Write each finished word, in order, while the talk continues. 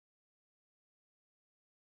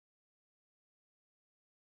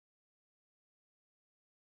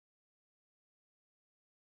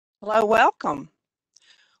Hello, welcome.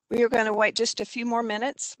 We are going to wait just a few more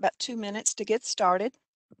minutes, about 2 minutes to get started.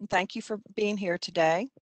 And thank you for being here today.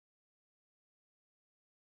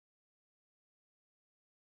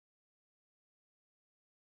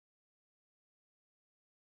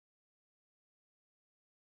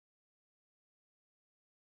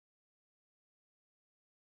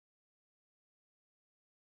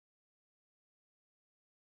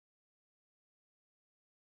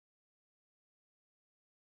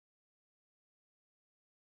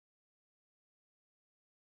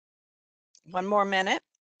 One more minute,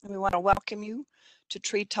 and we want to welcome you to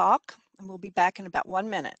Tree Talk, and we'll be back in about 1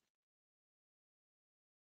 minute.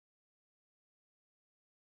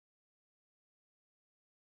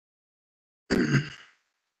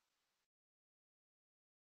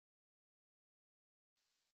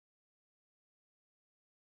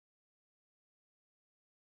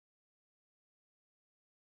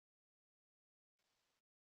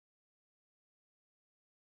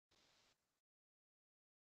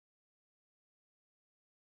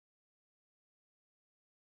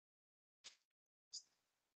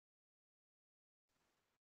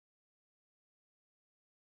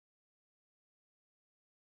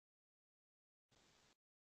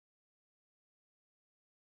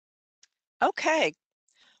 Okay,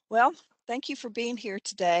 well, thank you for being here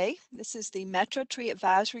today. This is the Metro Tree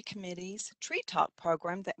Advisory Committee's Tree Talk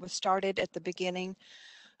program that was started at the beginning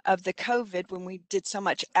of the COVID when we did so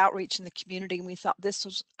much outreach in the community, and we thought this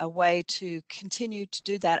was a way to continue to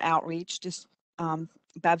do that outreach just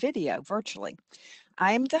by video, virtually.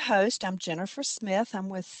 I am the host. I'm Jennifer Smith. I'm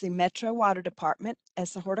with the Metro Water Department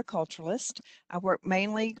as the horticulturalist. I work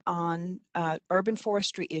mainly on urban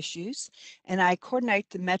forestry issues, and I coordinate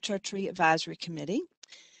the Metro Tree Advisory Committee.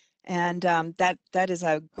 And that is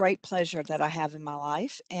a great pleasure that I have in my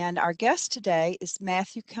life. And our guest today is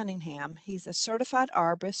Matthew Cunningham. He's a certified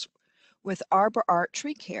arborist with Arbor Art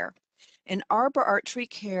Tree Care. And Arbor Art Tree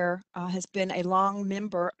Care has been a long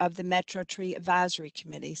member of the Metro Tree Advisory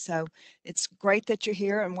Committee. So it's great that you're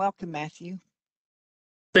here, and welcome, Matthew.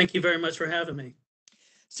 Thank you very much for having me.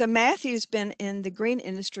 So Matthew's been in the green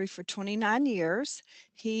industry for 29 years.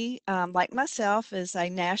 He, like myself, is a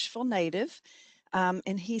Nashville native.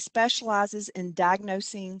 And he specializes in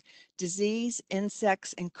diagnosing disease,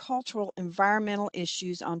 insects, and cultural environmental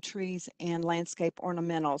issues on trees and landscape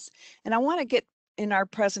ornamentals. And I want to get in our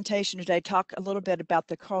presentation today, talk a little bit about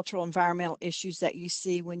the cultural environmental issues that you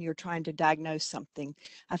see when you're trying to diagnose something.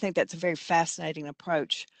 I think that's a very fascinating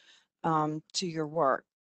approach to your work.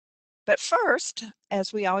 But first,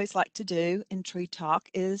 as we always like to do in Tree Talk,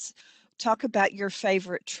 is talk about your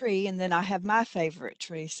favorite tree, and then I have my favorite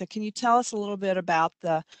tree. So can you tell us a little bit about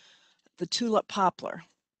the tulip poplar?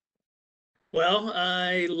 Well,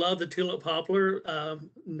 I love the tulip poplar,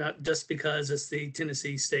 not just because it's the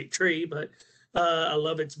Tennessee state tree, but I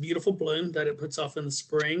love its beautiful bloom that it puts off in the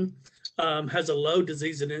spring. Has a low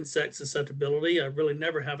disease and insect susceptibility. I really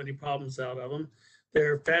never have any problems out of them.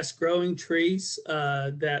 They're fast growing trees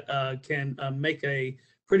that can make a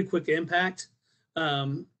pretty quick impact.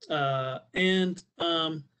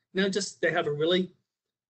 Just they have a really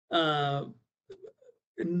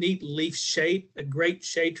neat leaf shape, a great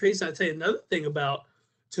shade trees. And I'd say another thing about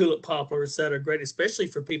tulip poplars that are great, especially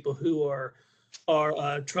for people who are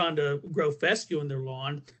trying to grow fescue in their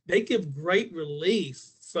lawn, they give great relief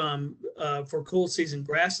from for cool season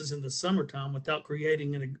grasses in the summertime without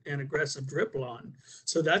creating an aggressive drip lawn.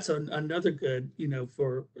 So that's another good,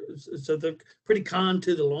 so they're pretty kind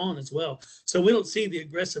to the lawn as well. So we don't see the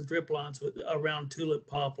aggressive drip lawns around tulip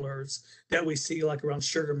poplars that we see like around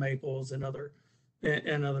sugar maples and other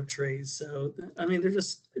trees. So I mean, they're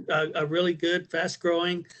just a really good, fast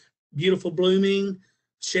growing, beautiful blooming,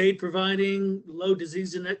 shade providing, low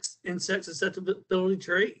disease and insect susceptibility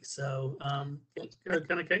tree. So kind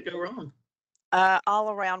of can't go wrong.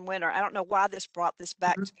 All around winter. I don't know why this brought this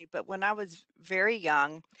back to me, but when I was very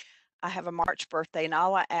young, I have a March birthday, and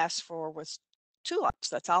all I asked for was tulips.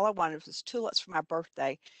 That's all I wanted was tulips for my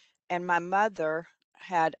birthday. And my mother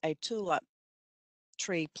had a tulip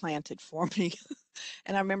tree planted for me.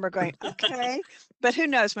 And I remember going, okay, but who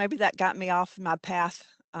knows, maybe that got me off my path,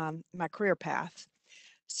 my career path.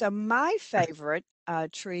 So my favorite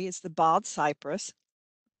tree is the bald cypress.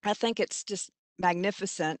 I think it's just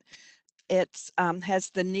magnificent. It has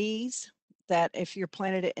the knees that if you're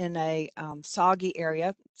planted it in a soggy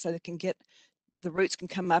area, so it can get, the roots can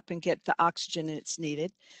come up and get the oxygen it's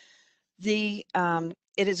needed. It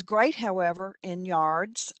is great, however, in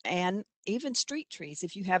yards and even street trees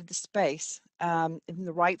if you have the space in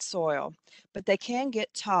the right soil. But they can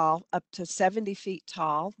get tall, up to 70 feet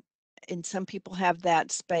tall, and some people have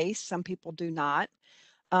that space, some people do not.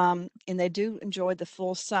 and they do enjoy the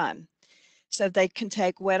full sun. So they can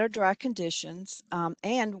take wet or dry conditions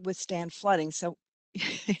and withstand flooding. So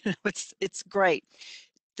it's great.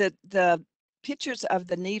 The pictures of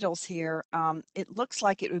the needles here, it looks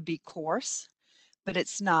like it would be coarse, but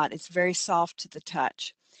it's not. It's very soft to the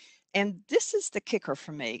touch. And this is the kicker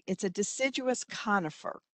for me. It's a deciduous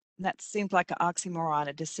conifer. That seems like an oxymoron,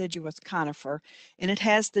 a deciduous conifer. And it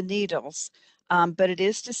has the needles, but it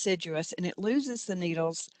is deciduous and it loses the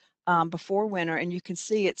needles before winter. And you can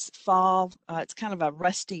see it's fall. It's kind of a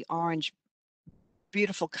rusty orange,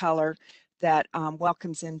 beautiful color that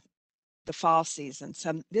welcomes in the fall season.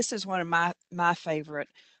 So this is one of my favorite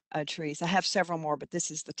trees. I have several more, but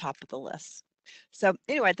this is the top of the list. So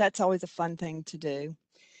anyway, that's always a fun thing to do.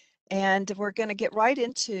 And we're going to get right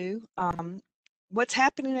into what's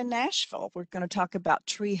happening in Nashville. We're going to talk about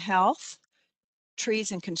tree health,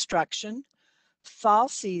 trees and construction, fall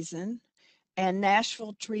season, and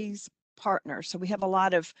Nashville Trees Partners. So we have a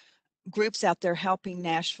lot of groups out there helping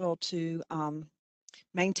Nashville to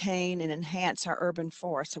maintain and enhance our urban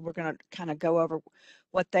forest. So we're going to kind of go over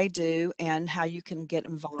what they do and how you can get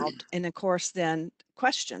involved. And of course, then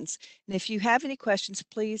questions. And if you have any questions,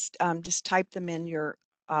 please just type them in your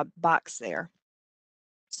box there.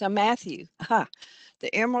 So Matthew,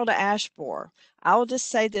 the emerald ash borer. I will just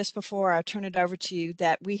say this before I turn it over to you,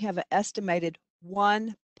 that we have an estimated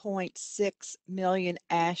 1.6 million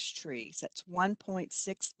ash trees. That's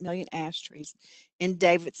 1.6 million ash trees in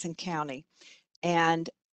Davidson County. And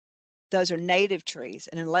those are native trees.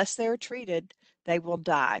 And unless they're treated, they will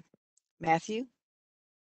die. Matthew?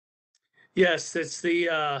 Yes, it's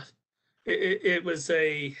the, it was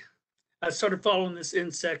I started following this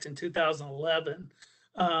insect in 2011.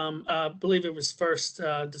 I believe it was first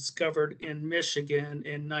discovered in Michigan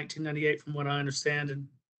in 1998, from what I understand.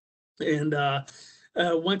 And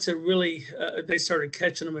once it really, they started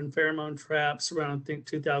catching them in pheromone traps around, I think,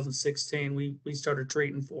 2016, we started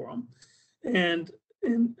treating for them. And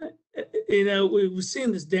you know, we were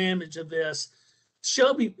seeing this damage of this.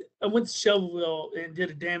 I went to Shelbyville and did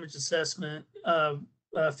a damage assessment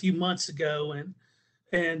a few months ago,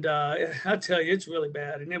 and I tell you, it's really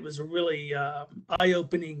bad. And it was a really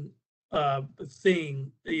eye-opening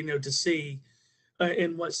thing, you know, to see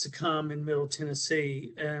in what's to come in Middle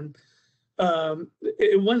Tennessee. And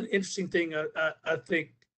one interesting thing I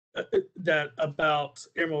think that about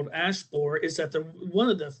emerald ash borer is that they're one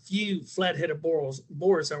of the few flat-headed borers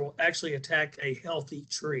that will actually attack a healthy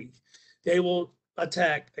tree. They will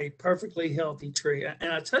attack a perfectly healthy tree.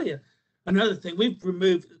 And I tell you, another thing, we've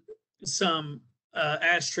removed some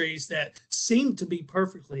ash trees that seem to be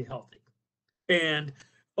perfectly healthy, and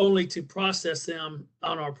only to process them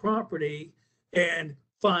on our property and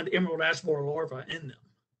find emerald ash borer larvae in them.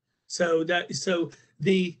 So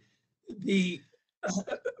the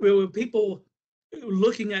when people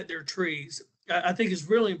looking at their trees, I think it's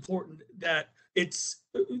really important that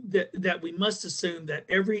that we must assume that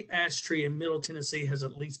every ash tree in Middle Tennessee has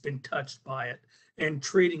at least been touched by it, and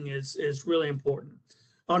treating is really important.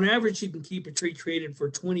 On average, you can keep a tree treated for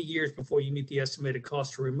 20 years before you meet the estimated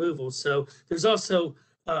cost of removal. So there's also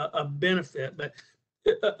a benefit, but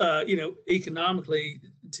you know, economically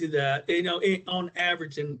to that, you know, on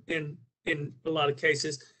average, in a lot of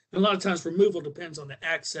cases, and a lot of times removal depends on the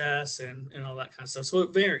access and all that kind of stuff. So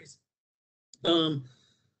it varies. Well,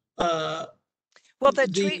 the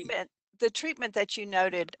treatment that you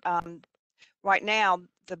noted, right now,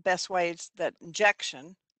 the best way is that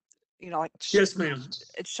injection, you know, like yes, ma'am.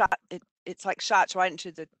 It's like shots right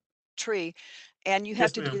into the tree, and you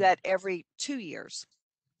have to do that every 2 years.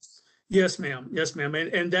 Yes, ma'am. Yes, ma'am.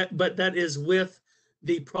 And that is with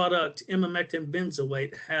the product imamectin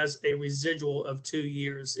benzoate has a residual of 2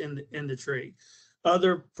 years in the tree.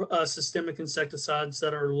 Other systemic insecticides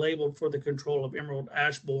that are labeled for the control of emerald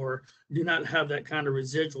ash borer do not have that kind of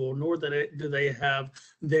residual, nor do they have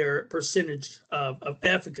their percentage of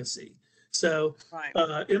efficacy. So, right.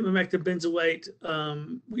 Imamectin benzoate,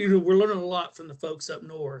 you know, we're learning a lot from the folks up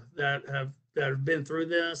north that have been through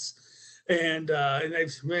this, and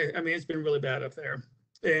they've, I mean, it's been really bad up there,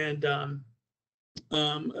 and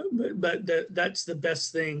but that's the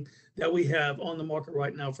best thing that we have on the market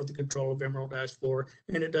right now for the control of emerald ash borer,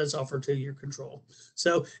 and it does offer 2-year control.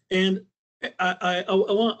 So, and I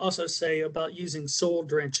want to also say about using soil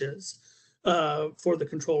drenches for the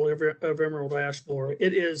control of emerald ash borer.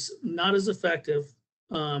 It is not as effective,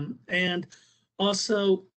 and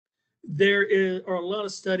also there are a lot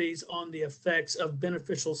of studies on the effects of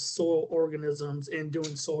beneficial soil organisms in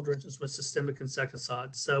doing soil drenches with systemic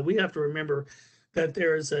insecticides. So we have to remember that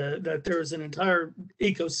there is an entire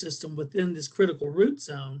ecosystem within this critical root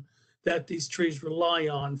zone that these trees rely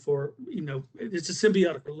on for, it's a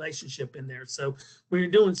symbiotic relationship in there. So when you're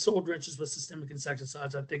doing soil drenches with systemic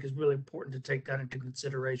insecticides, I think it's really important to take that into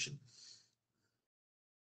consideration.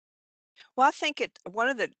 Well, I think one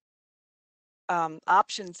of the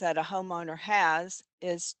options that a homeowner has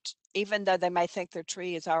is, even though they may think their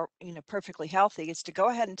tree is perfectly healthy, is to go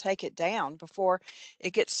ahead and take it down before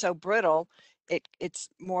it gets so brittle. It's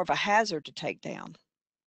more of a hazard to take down.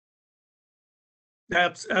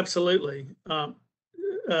 Absolutely. And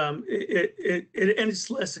it's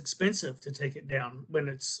less expensive to take it down when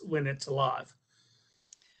it's alive.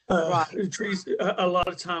 Right. Trees, a lot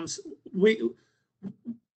of times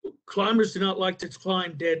climbers do not like to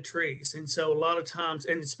climb dead trees, and so a lot of times,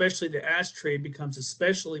 and especially the ash tree, becomes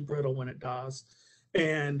especially brittle when it dies.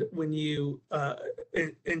 And when you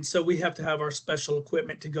and so we have to have our special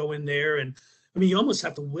equipment to go in there, and I mean, you almost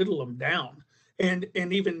have to whittle them down. And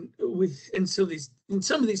even with, and so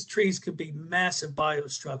some of these trees could be massive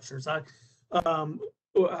biostructures.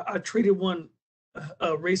 I treated one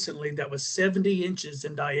recently that was 70 inches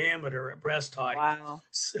in diameter at breast height. Wow.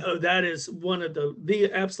 So that is one of the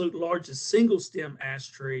absolute largest single stem ash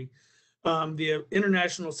tree. The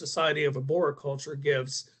International Society of Arboriculture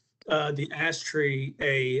gives the ash tree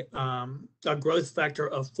a growth factor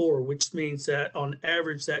of 4, which means that on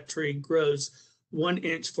average that tree grows 1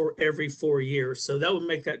 inch for every 4 years. So that would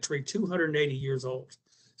make that tree 280 years old.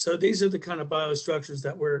 So these are the kind of biostructures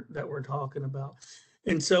that we're talking about.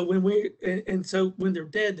 And so when they're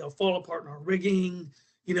dead, they'll fall apart in our rigging.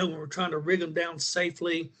 When we're trying to rig them down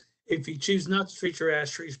safely. If you choose not to treat your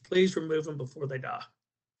ash trees, please remove them before they die.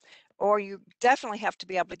 Or you definitely have to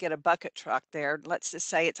be able to get a bucket truck there. Let's just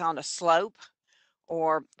say it's on a slope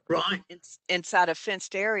or right inside a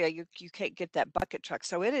fenced area. You can't get that bucket truck.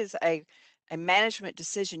 So it is a management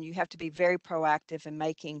decision you have to be very proactive in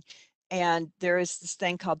making. And there is this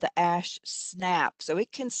thing called the ash snap. So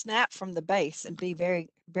it can snap from the base and be very,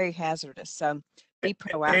 very hazardous. So be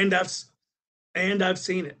proactive. And I've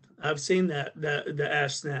seen it. I've seen the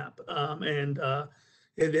ash snap.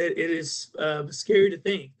 It is scary to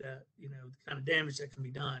think that, the kind of damage that can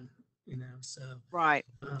be done, so. Right.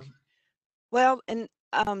 Um, Well, and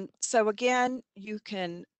so again, you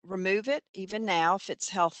can remove it even now if it's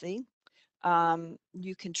healthy.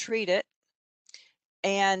 You can treat it.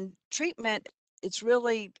 And treatment, it's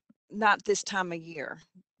really not this time of year.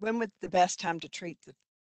 When would the best time to treat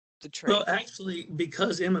the tree? Well, actually,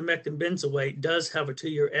 because imamectin benzoate does have a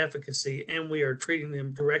 2-year efficacy, and we are treating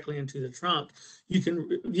them directly into the trunk, you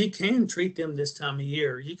can treat them this time of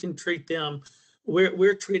year. You can treat them.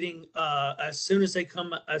 We're treating as soon as they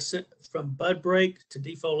come from bud break to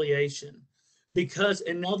defoliation,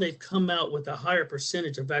 and now they've come out with a higher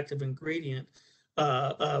percentage of active ingredient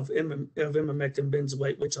of imamectin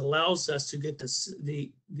benzoate, which allows us to get the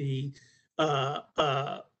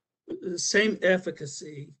same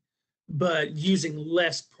efficacy, but using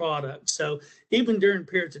less product. So even during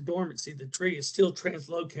periods of dormancy, the tree is still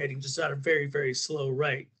translocating just at a very, very slow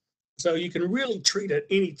rate. So you can really treat at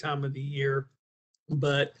any time of the year,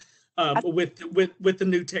 but with the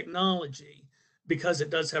new technology, because it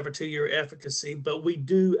does have a 2-year efficacy, but we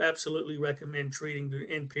do absolutely recommend treating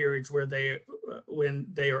in periods when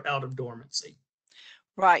they are out of dormancy.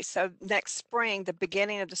 Right. So next spring, the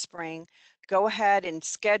beginning of the spring, go ahead and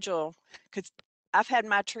schedule, because I've had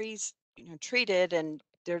my trees, treated, and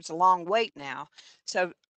there's a long wait now.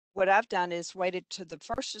 So what I've done is waited to the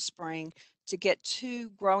first of spring to get 2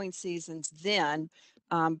 growing seasons then,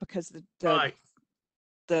 because Right.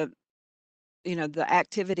 the the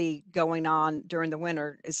activity going on during the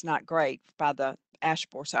winter is not great by the ash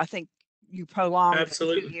borer. So I think you prolong the 2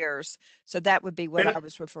 Absolutely. years. So that would be what I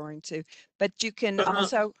was referring to. But you can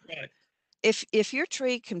also, right. if your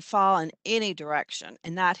tree can fall in any direction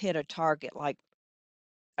and not hit a target like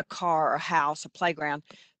a car, a house, a playground,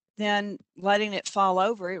 then letting it fall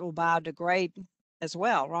over, it will biodegrade as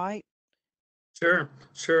well, right? Sure.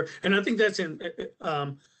 And I think that's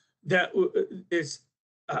that is,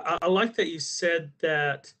 I like that you said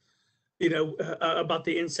that, about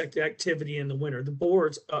the insect activity in the winter. The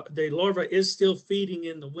borers, the larva is still feeding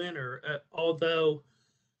in the winter, although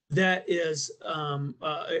that is,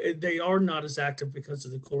 they are not as active because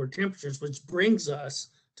of the cooler temperatures, which brings us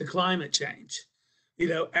to climate change.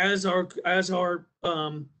 As our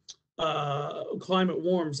climate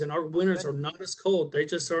warms and our winters are not as cold, they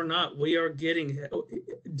just are not. We are getting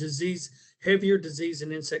heavier disease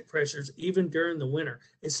and insect pressures even during the winter,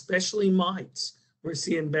 especially mites. We're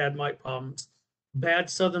seeing bad mite problems, bad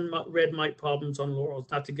southern red mite problems on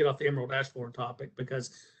laurels. Not to get off the emerald ash borer topic,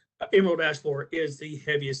 because emerald ash borer is the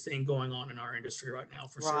heaviest thing going on in our industry right now,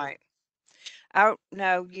 for sure. Right. I don't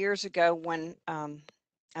know, years ago when I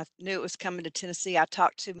knew it was coming to Tennessee, I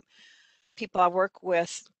talked to people I work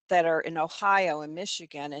with that are in Ohio and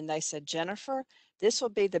Michigan, and they said, Jennifer, this will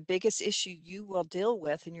be the biggest issue you will deal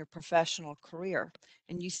with in your professional career.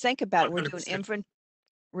 And you think about it, 100%.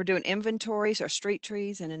 we're doing inventories, our street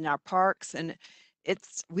trees and in our parks, and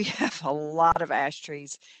we have a lot of ash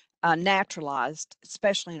trees naturalized,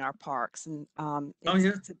 especially in our parks, and Oh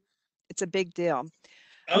yeah. it's a big deal.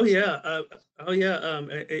 Oh Okay. yeah. Oh yeah.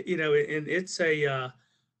 You know, and it's a,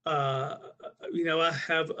 uh, you know, I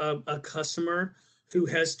have a customer who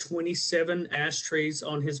has 27 ash trees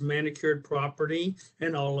on his manicured property,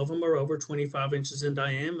 and all of them are over 25 inches in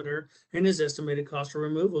diameter, and his estimated cost of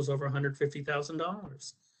removal is over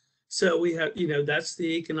 $150,000. So we have, you know, that's the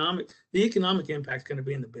economic impact going to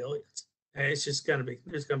be in the billions. And it's just going to be,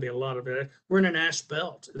 there's going to be a lot of it. We're in an ash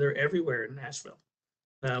belt. They're everywhere in Nashville.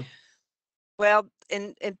 So, Well,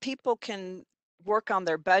 and people can work on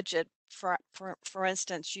their budget. For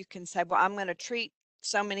instance, you can say, well, I'm going to treat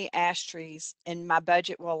so many ash trees and my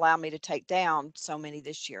budget will allow me to take down so many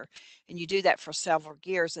this year. And you do that for several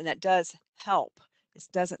years and it does help. It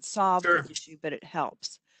doesn't solve the sure. issue, but it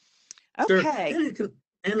helps. Sure. Okay. And it can,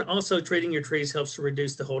 and also treating your trees helps to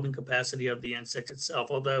reduce the holding capacity of the insect itself,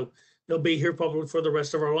 although they'll be here probably for the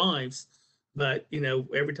rest of our lives. But you know,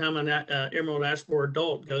 every time an emerald ash borer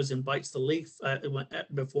adult goes and bites the leaf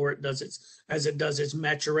before it does its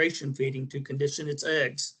maturation feeding to condition its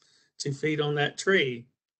eggs to feed on that tree,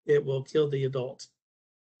 it will kill the adult.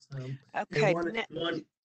 And Okay. one,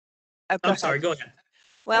 Oh, go I'm ahead. sorry, go ahead.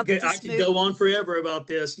 Well, Okay, I this could move. go on forever about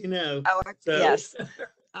this, you know. Oh, So yes.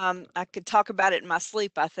 I could talk about it in my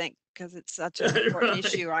sleep, I think, because it's such an important right.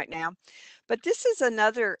 issue right now. But this is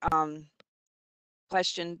another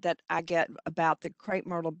question that I get about the crepe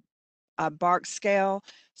myrtle bark scale.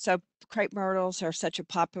 So crepe myrtles are such a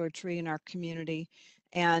popular tree in our community,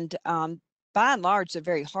 and by and large, they're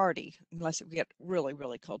very hardy unless we get really,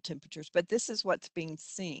 really cold temperatures. But this is what's being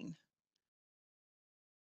seen.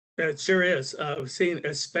 It sure is. We've seen,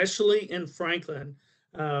 especially in Franklin,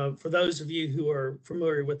 for those of you who are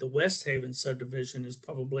familiar with the West Haven subdivision, is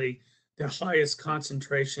probably the highest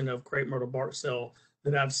concentration of crepe myrtle bark cell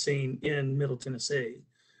that I've seen in Middle Tennessee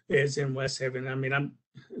is in West Haven. I mean,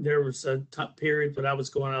 there was a top period that I was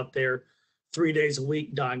going out there 3 days a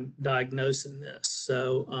week diagnosing this.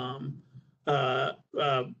 So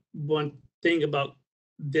one thing about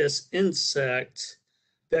this insect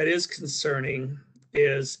that is concerning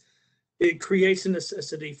is it creates a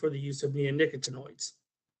necessity for the use of neonicotinoids,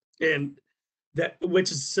 and that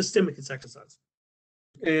which is systemic insecticides.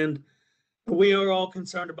 And we are all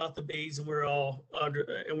concerned about the bees, and we're all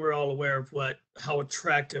aware of how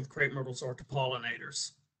attractive crepe myrtles are to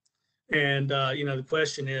pollinators. And you know, the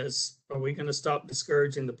question is, are we going to stop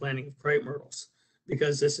discouraging the planting of crepe myrtles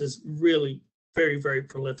because this is really very, very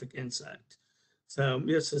prolific insect. So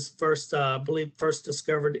this is I believe, first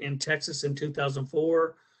discovered in Texas in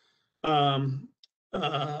 2004. Um,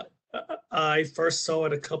 uh, I first saw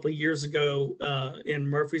it a couple of years ago in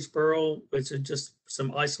Murfreesboro, which is just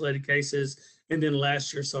some isolated cases, and then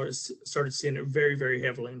last year started seeing it very, very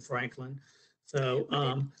heavily in Franklin. So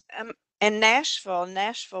And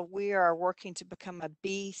Nashville, we are working to become a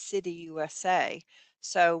bee city USA.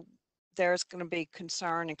 So there's going to be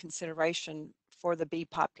concern and consideration for the bee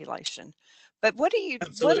population. But what are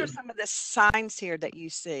absolutely. some of the signs here that you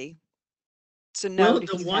see to Well, note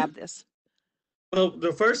if you have this?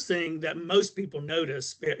 the first thing that most people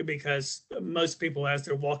notice, because most people, as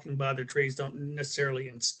they're walking by the trees, don't necessarily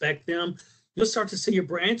inspect them, you'll start to see your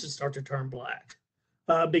branches start to turn black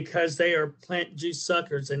because they are plant juice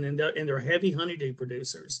suckers and they're heavy honeydew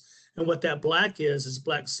producers. And what that black is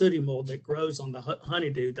black sooty mold that grows on the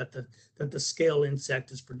honeydew that the scale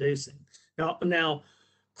insect is producing. Now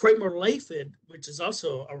crepe myrtle aphid, which is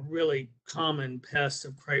also a really common pest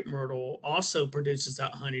of crepe myrtle, also produces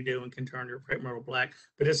that honeydew and can turn your crepe myrtle black,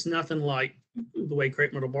 but it's nothing like the way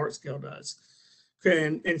crepe myrtle bark scale does.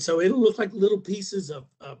 And so it'll look like little pieces of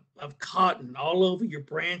cotton all over your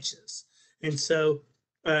branches. And so,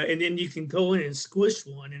 and then you can go in and squish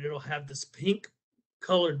one and it'll have this pink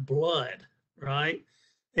colored blood, right?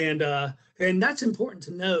 And that's important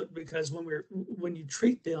to note because when you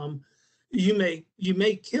treat them, you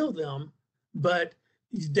may kill them, but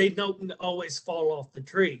they don't always fall off the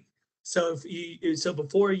tree. So so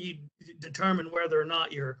before you determine whether or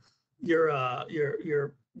not your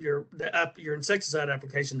insecticide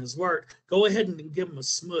application has worked, go ahead and give them a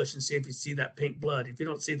smush and see if you see that pink blood. If you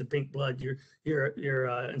don't see the pink blood, your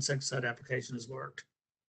insecticide application has worked.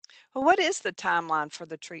 Well, what is the timeline for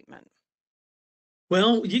the treatment?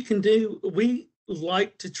 Well, you can do,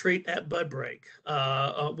 like to treat at bud break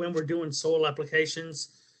when we're doing soil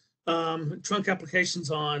applications, trunk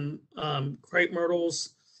applications on crepe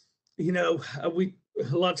myrtles. You know, a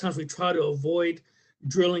lot of times we try to avoid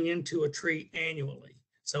drilling into a tree annually.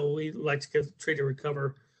 So we like to give the tree to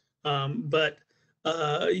recover. But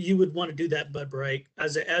you would want to do that bud break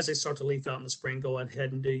as they start to leaf out in the spring. Go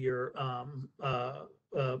ahead and do your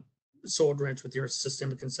soil drench with your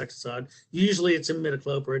systemic insecticide. Usually it's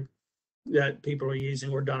imidacloprid that people are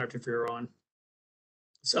using, or dinoterfuron.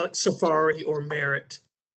 So Safari or Merit.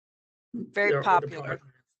 Very popular.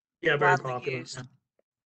 Yeah, very Widely popular. used.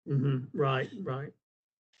 Yeah. Right, right.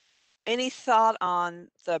 Any thought on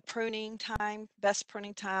the pruning time, best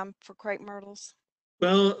pruning time for crepe myrtles?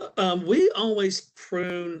 Well, we always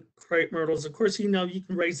prune crepe myrtles. Of course, you know, you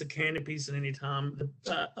can raise the canopies at any time.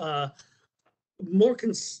 More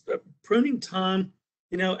pruning time,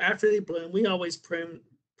 you know, after they bloom, we always prune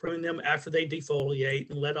them after they defoliate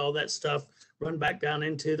and let all that stuff run back down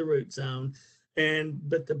into the root zone.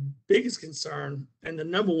 But the biggest concern and the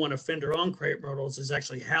number one offender on crepe myrtles is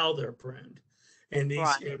actually how they're pruned. And these,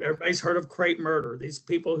 Right. you know, everybody's heard of crepe murder. These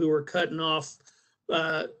people who are cutting off,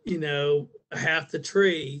 you know, half the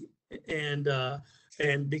tree, and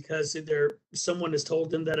because someone has told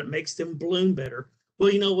them that it makes them bloom better. Well,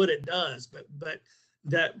 you know what it does, but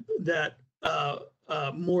that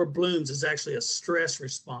more blooms is actually a stress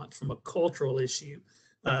response from a cultural issue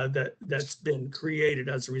that's been created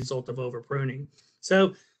as a result of over pruning.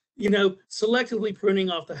 So, you know, selectively pruning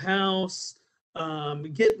off the house,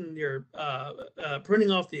 getting your pruning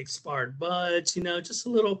off the expired buds, you know, just a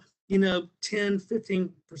little, you know,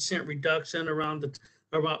 10-15% reduction around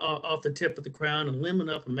off the tip of the crown, and limb it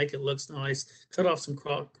up and make it look nice. Cut off some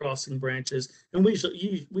crossing branches, and we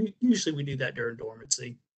usually do that during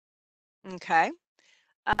dormancy. Okay.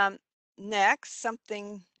 Next,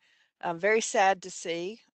 something very sad to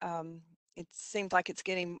see. It seems like it's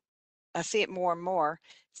getting, I see it more and more.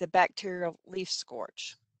 It's a bacterial leaf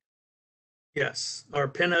scorch. Yes, our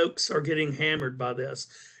pin oaks are getting hammered by this,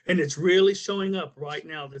 and it's really showing up right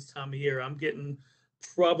now this time of year. I'm getting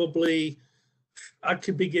I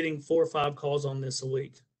could be getting 4 or 5 calls on this a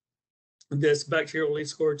week. This bacterial leaf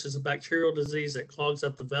scorch is a bacterial disease that clogs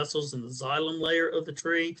up the vessels in the xylem layer of the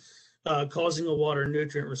tree, causing a water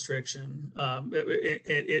nutrient restriction.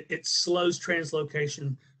 It slows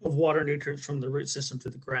translocation of water nutrients from the root system to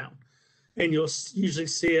the ground. And you'll usually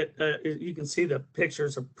see it, you can see the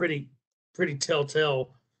pictures are pretty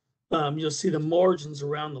telltale. You'll see the margins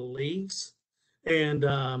around the leaves, and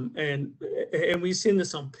we've seen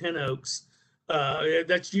this on pin oaks.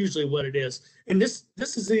 That's usually what it is. And this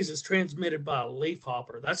disease is transmitted by a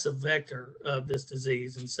leafhopper. That's a vector of this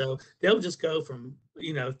disease. And so they'll just go from,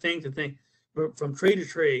 you know, thing to thing, from tree to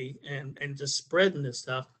tree, and just spreading this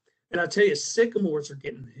stuff. And I tell you, sycamores are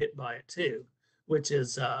getting hit by it too, which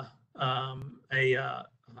is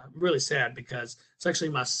really sad, because it's actually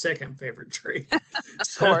my second favorite tree.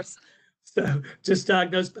 Of course. So just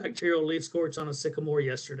diagnosed bacterial leaf scorch on a sycamore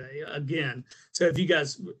yesterday again. So if you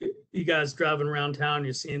guys driving around town,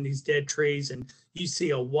 you're seeing these dead trees, and you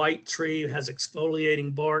see a white tree has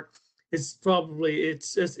exfoliating bark, it's probably a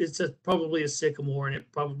sycamore, and it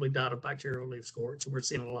probably died of bacterial leaf scorch. We're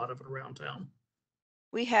seeing a lot of it around town.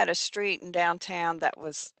 We had a street in downtown that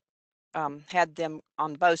was had them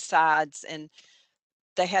on both sides, and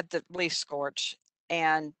they had the leaf scorch,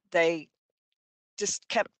 and they just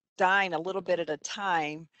kept dying a little bit at a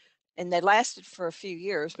time, and they lasted for a few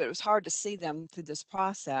years, but it was hard to see them through this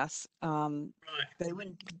process. Right. They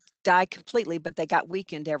wouldn't die completely, but they got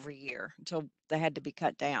weakened every year until they had to be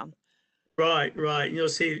cut down. Right. You'll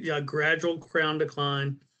see a gradual crown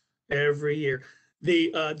decline every year.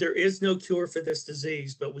 There is no cure for this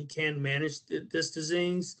disease, but we can manage this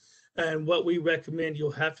disease. And what we recommend,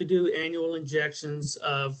 you'll have to do annual injections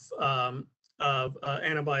of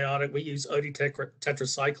antibiotic. We use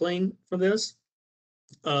tetracycline for this,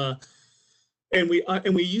 and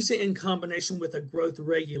we use it in combination with a growth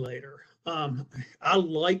regulator. I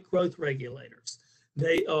like growth regulators.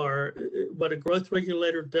 They are what a growth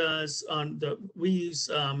regulator does. We use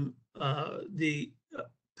the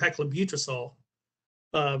paclobutrazol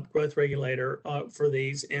growth regulator for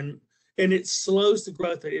these, and it slows the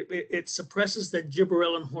growth. It suppresses the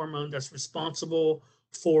gibberellin hormone that's responsible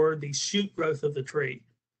for the shoot growth of the tree.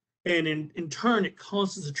 And in turn, it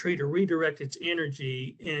causes the tree to redirect its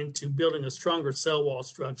energy into building a stronger cell wall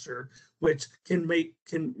structure, which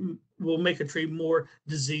will make a tree more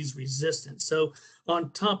disease resistant. So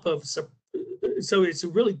on top of, so it's a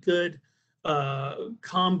really good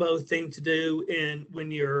combo thing to do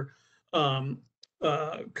when you're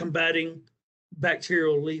combating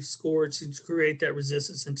bacterial leaf spores to create that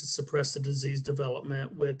resistance and to suppress the disease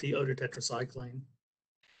development with the odor tetracycline.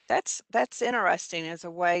 That's interesting as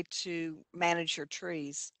a way to manage your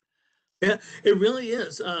trees. Yeah, it really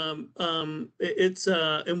is. It's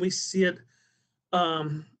and we see it.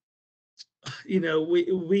 Um,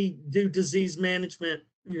 we do disease management,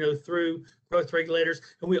 through growth regulators,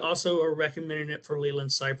 and we also are recommending it for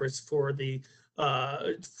Leland cypress for the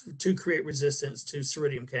to create resistance to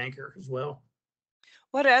Ceridium canker as well.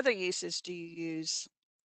 What other uses do you use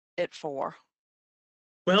it for?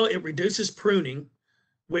 Well, it reduces pruning,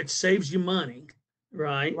 which saves you money,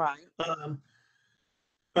 right? Right.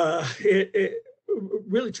 It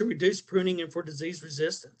really to reduce pruning and for disease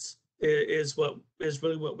resistance is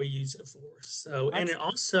really what we use it for. So, and That's it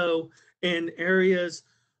also in areas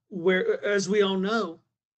where, as we all know,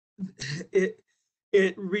 it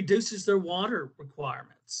it reduces their water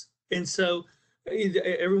requirements. And so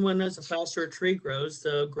everyone knows the faster a tree grows,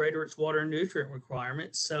 the greater its water and nutrient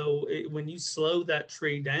requirements. So when you slow that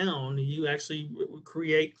tree down, you actually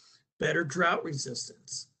create better drought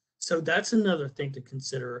resistance. So that's another thing to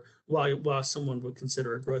consider while someone would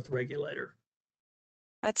consider a growth regulator.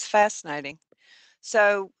 that's fascinating.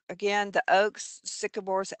 So again, the oaks,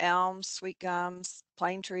 sycamores, elms, sweet gums,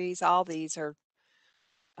 plane trees, all these are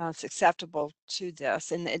susceptible to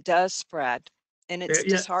this, and it does spread, and it's Yeah,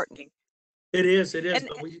 disheartening. it is. It is. And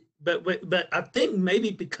But I think maybe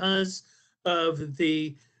because of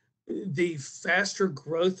the faster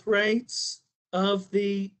growth rates of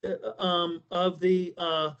the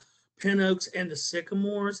pin oaks and the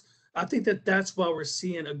sycamores, I think that's why we're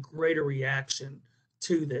seeing a greater reaction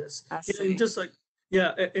to this. I And see. just like,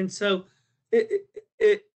 yeah, and so it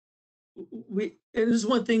and there's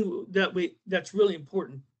one thing that's really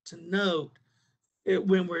important to note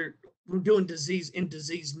when we're doing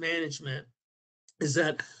disease management is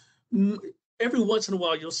that every once in a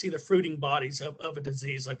while you'll see the fruiting bodies of a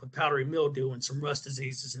disease, like with powdery mildew and some rust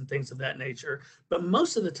diseases and things of that nature. But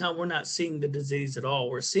most of the time, we're not seeing the disease at all.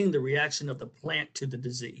 We're seeing the reaction of the plant to the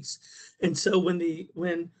disease. And so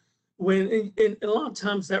when and a lot of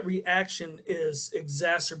times that reaction is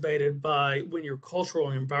exacerbated by when your cultural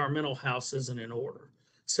and environmental house isn't in order.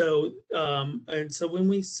 So and so when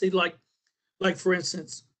we see like for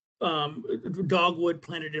instance, dogwood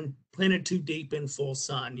planted too deep in full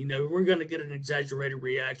sun. We're going to get an exaggerated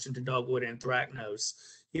reaction to dogwood anthracnose.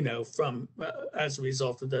 From as a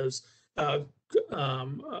result of those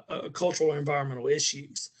cultural environmental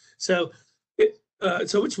issues. So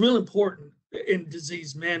it's real important in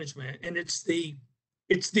disease management, and it's the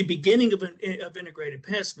beginning of integrated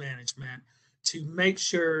pest management to make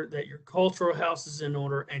sure that your cultural house is in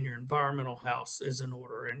order and your environmental house is in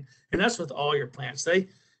order. And that's with all your plants. They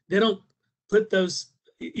don't put those,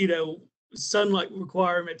 sunlight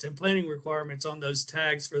requirements and planting requirements on those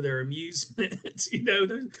tags for their amusement. They're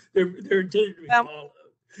intended to be Well,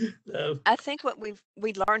 followed. So, I think what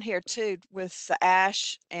we learned here too with the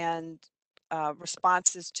ash and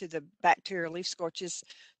responses to the bacterial leaf scorches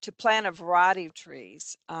to plant a variety of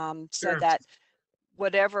trees so sure. that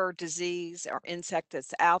whatever disease or insect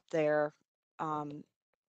that's out there, um,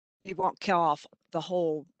 you won't kill off the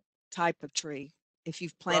whole type of tree if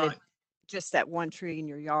you've planted Right. just that one tree in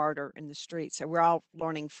your yard or in the street. So we're all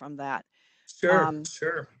learning from that. Sure. Um,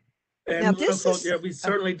 Sure. Now And this monoculture, is, yeah, we oh,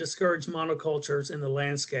 certainly discourage monocultures in the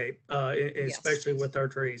landscape, yes, especially with our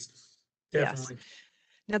trees. yes. Definitely.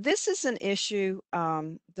 Now this is an issue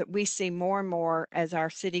that we see more and more as our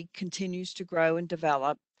city continues to grow and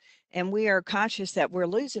develop. And we are conscious that we're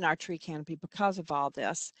losing our tree canopy because of all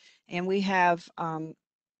this. And we have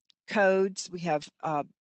codes, we have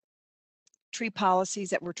tree policies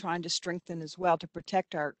that we're trying to strengthen as well to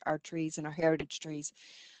protect our trees and our heritage trees.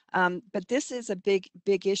 But this is a big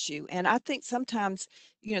issue. And I think sometimes,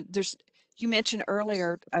 you mentioned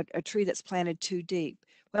earlier a tree that's planted too deep.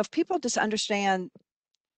 Well, if people just understand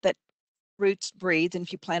that roots breathe, and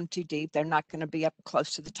if you plant them too deep, they're not going to be up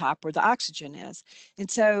close to the top where the oxygen is. And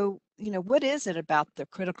so, what is it about the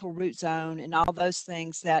critical root zone and all those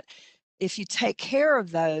things that if you take care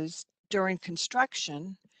of those during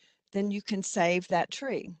construction, then you can save that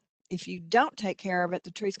tree. If you don't take care of it,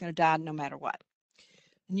 the tree's going to die no matter what.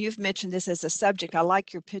 And you've mentioned this as a subject. I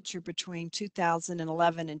like your picture between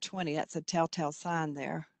 2011 and 20. That's a telltale sign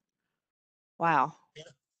there. Wow.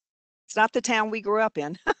 It's not the town we grew up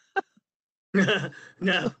in.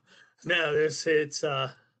 No, no, it's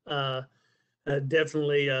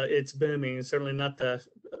definitely it's booming. It's certainly not the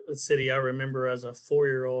city I remember as a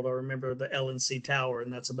 4-year-old. I remember the LNC Tower,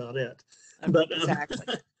 and that's about it. But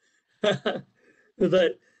Exactly.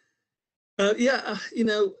 but yeah,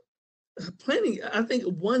 planting, I think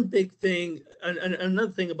one big thing, and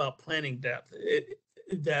another thing about planting depth,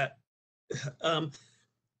 that um,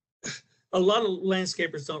 a lot of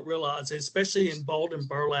landscapers don't realize, especially in balled and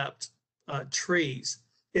burlapped trees,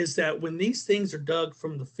 is that when these things are dug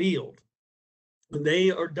from the field, when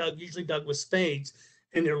they are dug, usually dug with spades,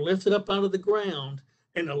 and they're lifted up out of the ground,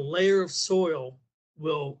 and a layer of soil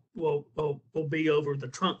will be over the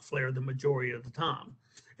trunk flare the majority of the time,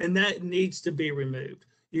 and that needs to be removed.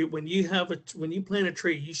 When you plant a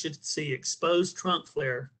tree, you should see exposed trunk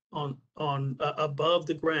flare on above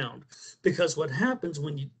the ground, because what happens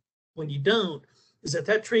when you don't is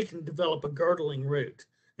that tree can develop a girdling root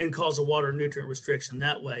and cause a water nutrient restriction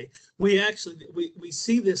that way. We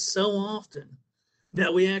see this so often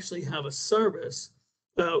that we actually have a service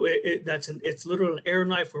it's literally an air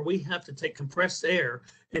knife where we have to take compressed air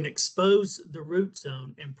and expose the root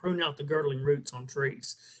zone and prune out the girdling roots on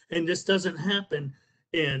trees. And this doesn't happen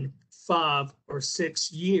in 5 or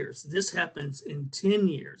 6 years. This happens in 10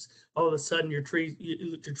 years. All of a sudden your tree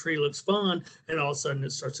looks fine, and all of a sudden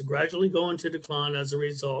it starts to gradually go into decline as a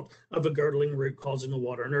result of a girdling root causing a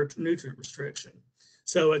water nutrient restriction.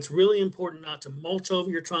 So it's really important not to mulch over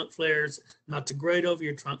your trunk flares, not to grade over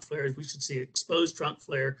your trunk flares. We should see exposed trunk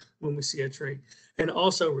flare when we see a tree. And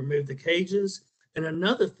also remove the cages. And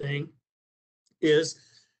another thing is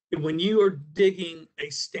when you are digging a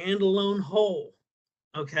standalone hole,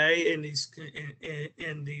 okay,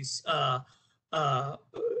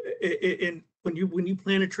 when you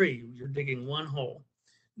plant a tree, you're digging one hole.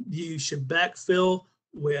 You should backfill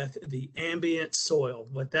with the ambient soil,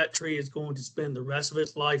 what that tree is going to spend the rest of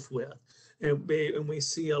its life with. And we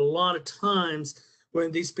see a lot of times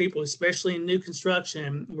when these people, especially in new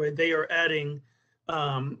construction, where they are adding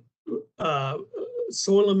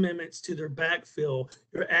soil amendments to their backfill,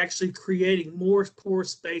 you're actually creating more pore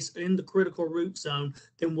space in the critical root zone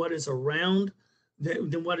than what is around than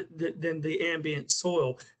the ambient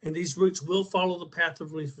soil. And these roots will follow the path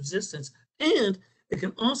of least resistance, and it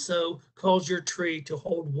can also cause your tree to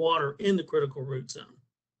hold water in the critical root zone.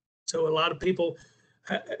 So a lot of people,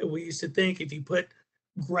 we used to think if you put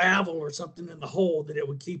gravel or something in the hole that it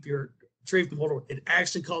would keep your tree from holding. It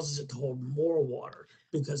actually causes it to hold more water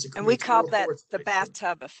because it. And we call that the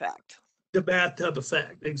bathtub effect. The bathtub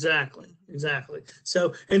effect, exactly.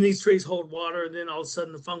 So, and these trees hold water, and then all of a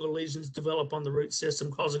sudden the fungal lesions develop on the root system,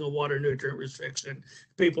 causing a water nutrient restriction.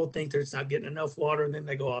 People think they're not getting enough water, and then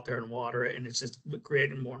they go out there and water it, and it's just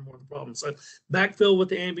creating more and more of the problem. So backfill with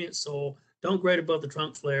the ambient soil, don't grade above the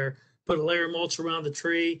trunk flare, put a layer of mulch around the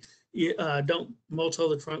tree, don't mulch all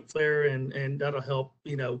the trunk flare, and that'll help,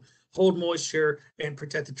 hold moisture and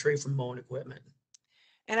protect the tree from mowing equipment.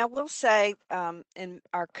 And I will say, in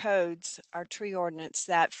our codes, our tree ordinance,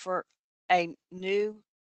 that for a new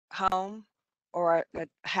home or a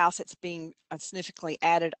house that's being significantly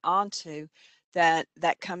added onto, that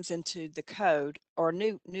comes into the code, or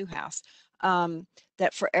new house,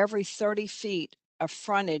 that for every 30 feet of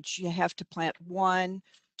frontage, you have to plant one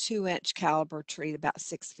 2-inch caliber tree about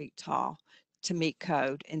 6 feet tall to meet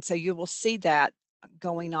code. And so you will see that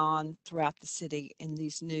going on throughout the city in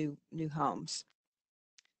these new homes.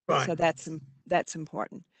 Right. So that's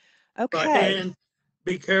important. Okay. Right. And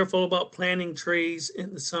be careful about planting trees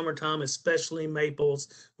in the summertime, especially maples.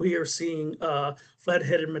 We are seeing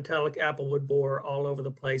flat-headed metallic applewood borer all over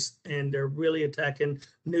the place, and they're really attacking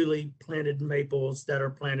newly planted maples that are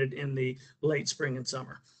planted in the late spring and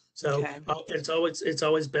summer. So it's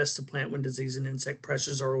always best to plant when disease and insect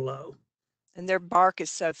pressures are low. And their bark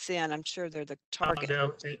is so thin. I'm sure they're the target.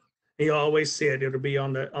 You always see it. It'll be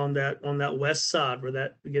on that west side where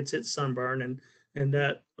that gets its sunburn, and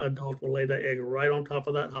that adult will lay that egg right on top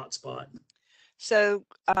of that hot spot. So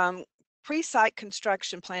pre-site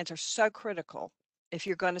construction plans are so critical if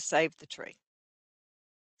you're going to save the tree.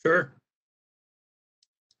 Sure.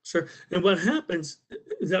 And what happens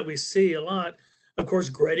is that we see a lot, of course,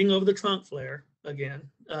 grading over the trunk flare again,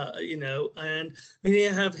 and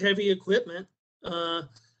you have heavy equipment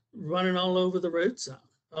running all over the root zone.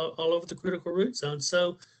 All over the critical root zone.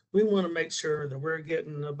 So we want to make sure that we're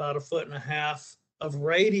getting about 1.5 feet of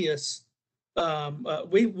radius.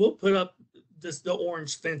 We will put up the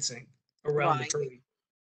orange fencing around the tree,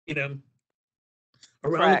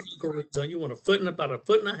 around the critical root zone. You want about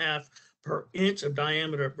 1.5 feet per inch of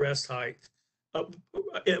diameter at breast height,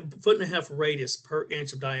 1.5 feet radius per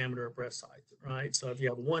inch of diameter at breast height, right? So if you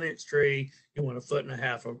have a 1-inch tree, you want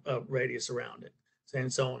 1.5 feet of radius around it,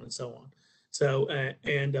 and so on and so on. So,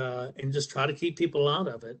 and just try to keep people out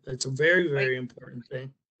of it. It's a very, very important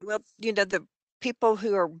thing. Well, people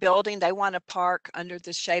who are building, they want to park under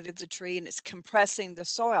the shade of the tree and it's compressing the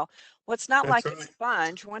soil. Well, it's not That's like a right.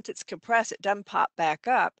 sponge. Once it's compressed, it doesn't pop back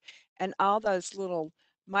up. And all those little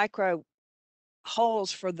micro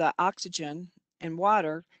holes for the oxygen and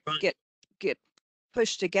water Right. get get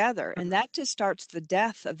pushed together. And that just starts the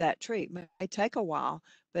death of that tree. It may take a while,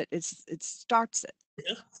 but it starts it.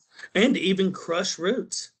 Yeah. And even crush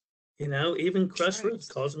roots, even crush True. roots,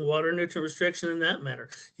 causing water nutrient restriction in that manner.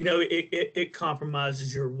 It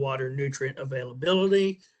compromises your water nutrient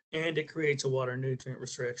availability, and it creates a water nutrient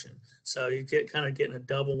restriction. So you kind of getting a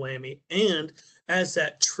double whammy. And as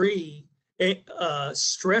that tree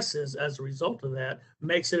stresses as a result of that,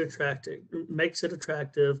 makes it attractive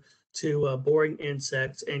to boring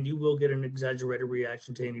insects, and you will get an exaggerated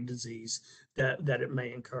reaction to any disease that it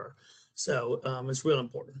may incur. So it's real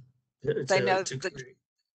important They know to that create.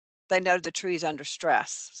 they know the tree's under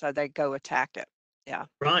stress, so they go attack it. Yeah.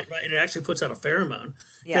 Right, right. And it actually puts out a pheromone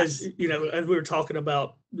because, Yes. as we were talking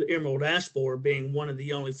about the emerald ash borer being one of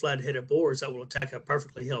the only flat-headed borers that will attack a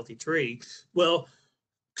perfectly healthy tree. Well,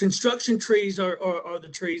 construction trees are the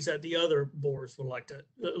trees that the other borers will like to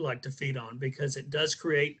feed on, because it does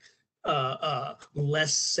create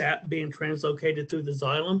less sap being translocated through the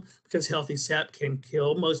xylem, because healthy sap can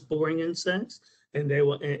kill most boring insects, and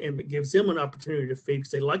it gives them an opportunity to feed,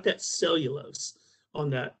 because they like that cellulose on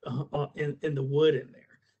that in the wood in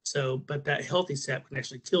there. So, but that healthy sap can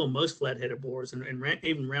actually kill most flat-headed borers and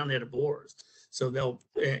even round-headed borers. So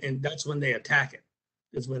and that's when they attack it.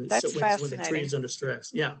 Is when That's when the tree fascinating. is under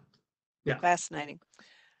stress. Yeah, yeah. Fascinating.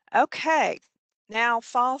 Okay. Now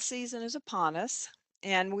fall season is upon us,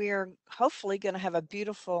 and we are hopefully going to have a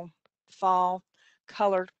beautiful fall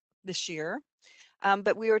color this year.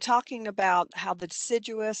 But we were talking about how the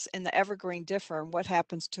deciduous and the evergreen differ and what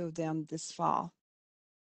happens to them this fall.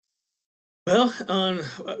 Well,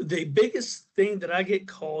 the biggest thing that I get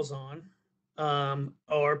calls on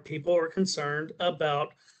are people are concerned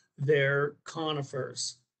about their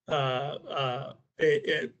conifers. Do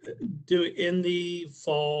in the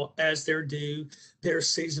fall, as they're due their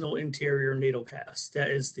seasonal interior needle cast.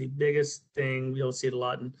 That is the biggest thing. You'll see it a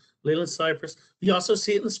lot in Leland cypress. You also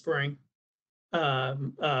see it in the spring.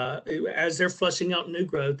 As they're flushing out new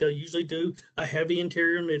growth, they'll usually do a heavy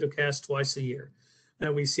interior needle cast twice a year.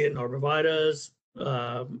 And we see it in arborvitaes,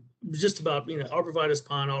 just about, arborvitaes,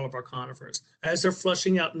 pine, all of our conifers. As they're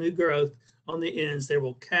flushing out new growth on the ends, they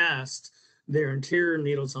will cast their interior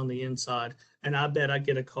needles on the inside. And I bet I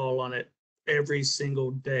get a call on it every single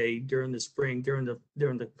day during the spring,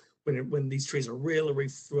 when these trees are really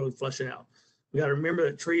flushing out. We got to remember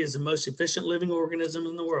that tree is the most efficient living organism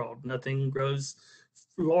in the world. Nothing grows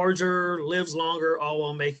larger, lives longer, all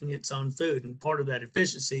while making its own food. And part of that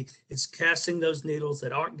efficiency is casting those needles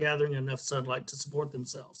that aren't gathering enough sunlight to support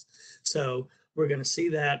themselves. So we're going to see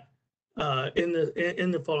that in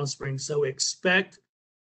the fall and spring. So expect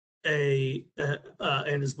and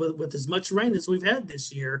with as much rain as we've had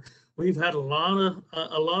this year, we've had a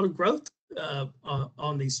lot of growth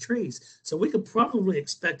on these trees. So we could probably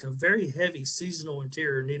expect a very heavy seasonal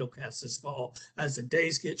interior needle cast this fall. As the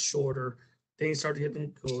days get shorter, things start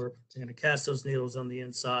getting cooler, they're going to cast those needles on the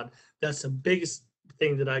inside. That's the biggest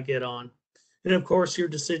thing that I get on. And of course, your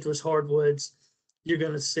deciduous hardwoods, you're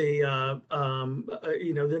going to see the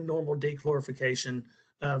normal dechlorification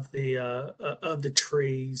of the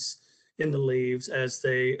trees in the leaves as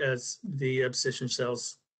the abscission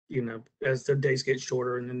cells, as their days get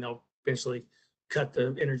shorter, and then they'll eventually cut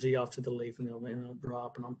the energy off to the leaf, and they'll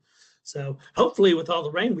drop on them. So hopefully, with all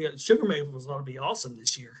the rain, sugar maples ought to be awesome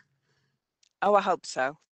this year. Oh, I hope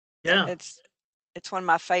so. Yeah. It's one of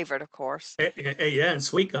my favorite, of course. Yeah, and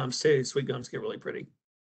sweet gums too. Sweet gums get really pretty,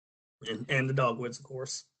 and the dogwoods, of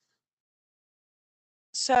course.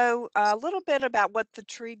 So a little bit about what the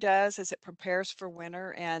tree does as it prepares for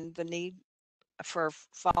winter and the need for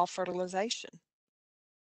fall fertilization.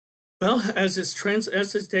 Well, as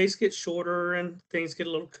its days get shorter and things get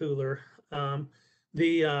a little cooler,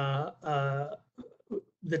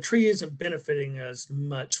 the tree isn't benefiting as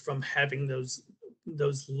much from having those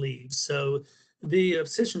leaves. So the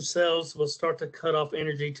abscission cells will start to cut off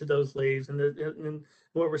energy to those leaves, and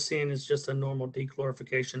what we're seeing is just a normal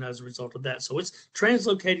dechlorification as a result of that. So it's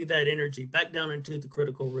translocating that energy back down into the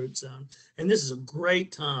critical root zone. And this is a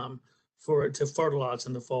great time for it to fertilize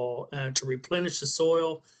in the fall, to replenish the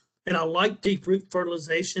soil. And I like deep root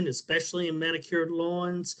fertilization, especially in manicured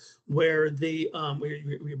lawns, where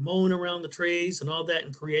we're mowing around the trees and all that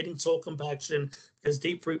and creating soil compaction, because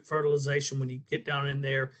deep root fertilization, when you get down in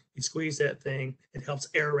there, you squeeze that thing, it helps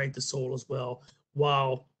aerate the soil as well,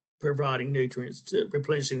 while providing nutrients, to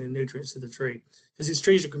replenishing the nutrients to the tree, because these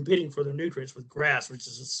trees are competing for the nutrients with grass, which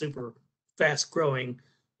is a super fast growing,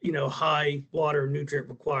 high water nutrient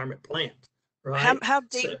requirement plant, How right? how So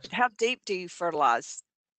deep how deep do you fertilize?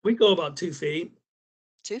 we go about 2 feet.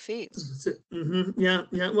 2 feet. Yeah,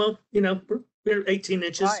 yeah. Well, we're 18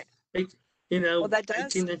 inches, Right. eight, Well, that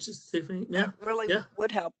does 18 inches, 2 feet. that Yeah, really yeah.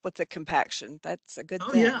 would help with the compaction. That's a good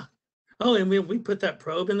Oh thing. yeah. Oh, and we put that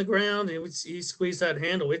probe in the ground, and you squeeze that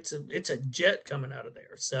handle. It's a jet coming out of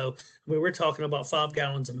there. So we're talking about 5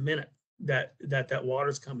 gallons a minute that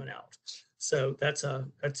water's coming out. So that's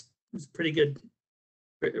pretty good,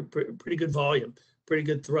 pretty good volume, pretty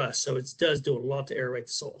good thrust. So it does do a lot to aerate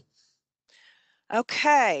the soil.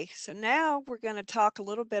 Okay, so now we're going to talk a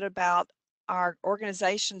little bit about our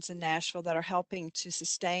organizations in Nashville that are helping to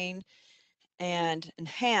sustain and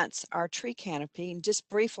enhance our tree canopy. And just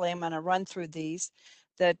briefly, I'm going to run through these.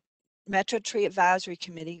 The Metro Tree Advisory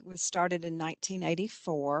Committee was started in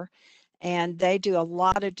 1984, and they do a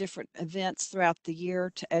lot of different events throughout the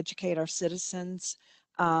year to educate our citizens.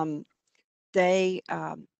 They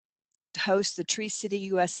host the Tree City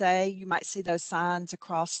USA. You might see those signs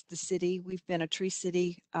across the city. We've been a Tree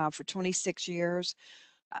City for 26 years.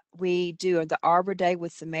 We do the Arbor Day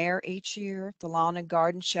with the mayor each year, the Lawn and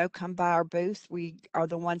Garden Show. Come by our booth. We are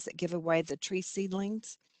the ones that give away the tree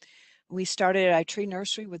seedlings. We started a tree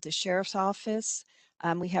nursery with the sheriff's office.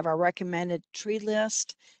 We have our recommended tree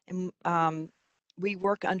list, and we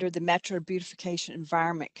work under the Metro Beautification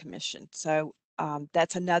Environment Commission. So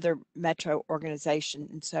that's another Metro organization,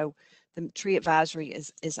 and so the tree advisory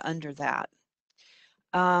is under that.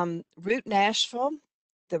 Root Nashville.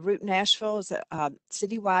 The Root Nashville is a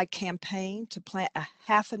citywide campaign to plant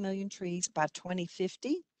 500,000 trees by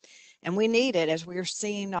 2050. And we need it as we're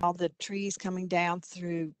seeing all the trees coming down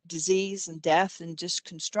through disease and death and just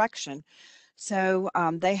construction. So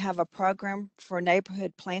they have a program for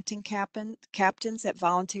neighborhood planting captains that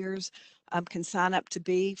volunteers can sign up to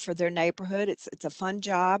be for their neighborhood. It's a fun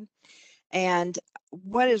job. And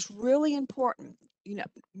what is really important,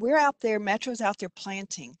 we're out there, Metro's out there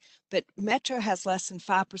planting, but Metro has less than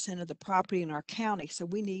 5% of the property in our county. So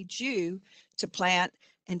we need you to plant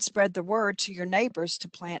and spread the word to your neighbors to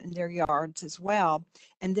plant in their yards as well.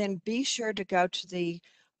 And then be sure to go to the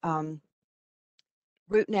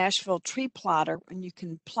Root Nashville tree plotter, and you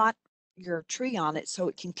can plot your tree on it so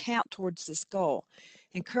it can count towards this goal.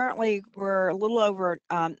 And currently we're a little over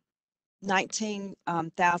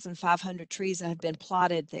 19,500 trees that have been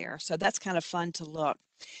plotted there. So that's kind of fun to look.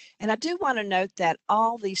 And I do want to note that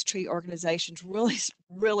all these tree organizations really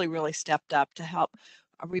stepped up to help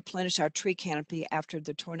replenish our tree canopy after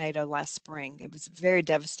the tornado last spring. It was very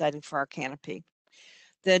devastating for our canopy.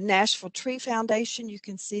 The Nashville Tree Foundation, you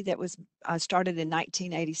can see that was started in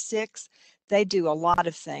 1986. They do a lot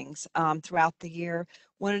of things throughout the year.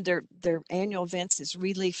 One of their annual events is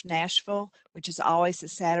Relief Nashville, which is always a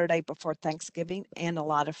Saturday before Thanksgiving and a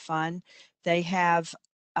lot of fun. They have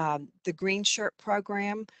the Green Shirt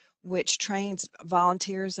program, which trains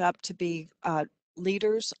volunteers up to be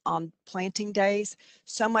leaders on planting days.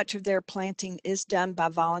 So much of their planting is done by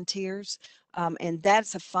volunteers. And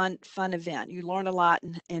that's a fun event. You learn a lot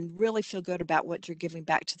and really feel good about what you're giving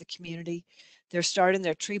back to the community. They're starting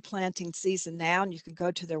their tree planting season now, and you can go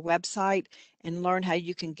to their website and learn how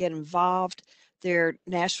you can get involved. Their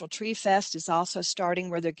Nashville Tree Fest is also starting,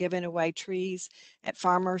 where they're giving away trees at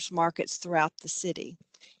farmers markets throughout the city.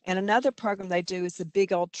 And another program they do is the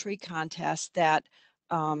Big Old Tree Contest that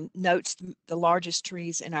notes the largest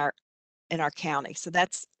trees in our county. So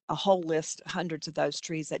that's a whole list, hundreds of those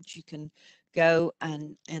trees that you can go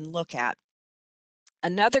and look at.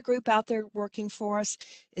 Another group out there working for us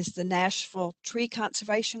is the Nashville Tree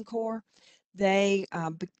Conservation Corps. They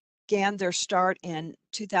began their start in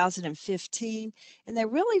 2015, and they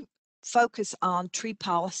really focus on tree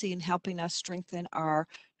policy and helping us strengthen our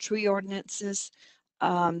tree ordinances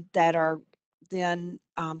that are then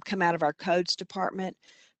come out of our codes department.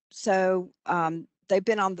 So they've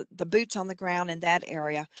been on the boots on the ground in that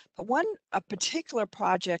area. But a particular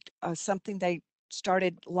project, something they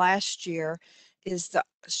started last year, is the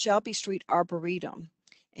Shelby Street Arboretum.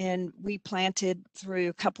 And we planted through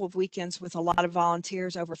a couple of weekends with a lot of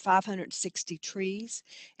volunteers, over 560 trees.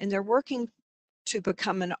 And they're working to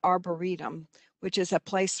become an arboretum, which is a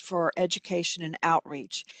place for education and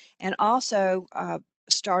outreach. And also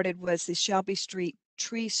started was the Shelby Street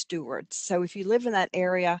Tree Stewards. So if you live in that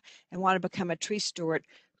area and want to become a tree steward,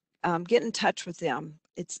 get in touch with them.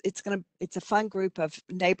 It's a fun group of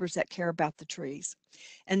neighbors that care about the trees.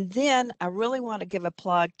 And then I really want to give a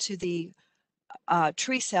plug to the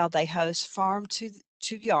tree sale they host, Farm to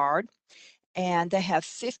Yard. and they have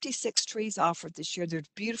 56 trees offered this year. There's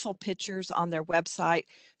beautiful pictures on their website,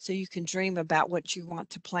 so you can dream about what you want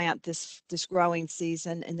to plant this growing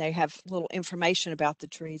season, and they have little information about the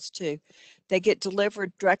trees too. They get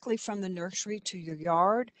delivered directly from the nursery to your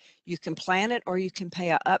yard. You can plant it, or you can pay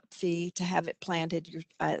a up fee to have it planted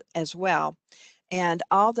as well. And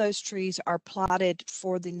all those trees are plotted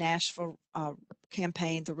for the Nashville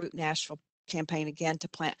campaign, the Root Nashville campaign, again, to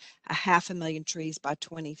plant 500,000 trees by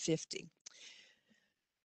 2050.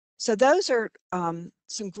 So those are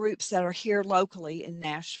some groups that are here locally in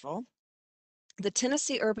Nashville. The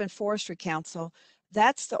Tennessee Urban Forestry Council,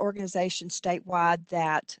 that's the organization statewide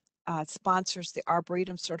that sponsors the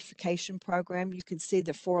Arboretum certification program. You can see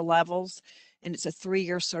the 4 levels, and it's a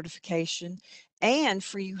 3-year certification. And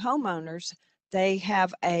for you homeowners, they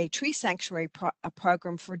have a tree sanctuary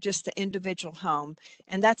program for just the individual home,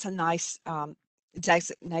 and that's a nice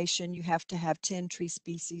designation. You have to have 10 tree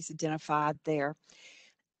species identified there.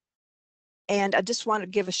 And I just want to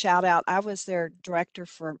give a shout out. I was their director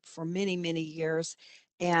for many, many years,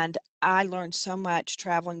 and I learned so much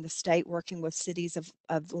traveling the state, working with cities of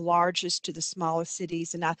the largest to the smallest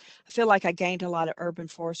cities. And I feel like I gained a lot of urban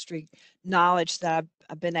forestry knowledge that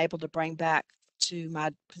I've been able to bring back to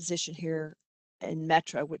my position here in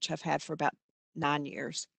Metro, which I've had for about 9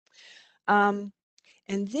 years. And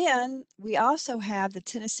then we also have the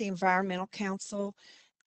Tennessee Environmental Council,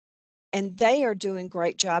 and they are doing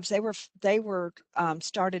great jobs. They were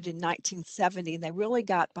started in 1970, and they really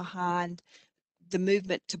got behind the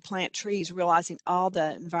movement to plant trees, realizing all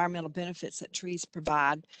the environmental benefits that trees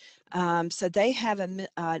provide. So they have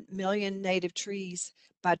a million native trees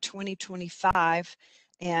by 2025,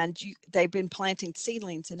 and they've been planting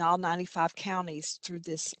seedlings in all 95 counties through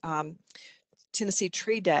this Tennessee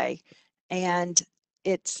Tree Day. And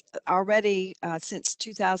it's already, since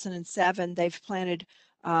 2007, they've planted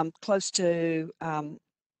close to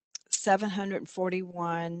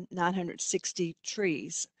 960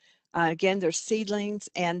 trees. Again, they're seedlings,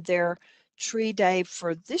 and their tree day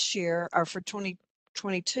for this year, or for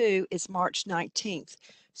 2022, is March 19th.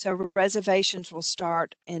 So reservations will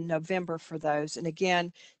start in November for those. And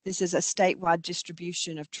again, this is a statewide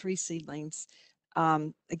distribution of tree seedlings.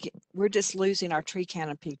 Again, we're just losing our tree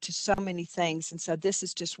canopy to so many things. And so this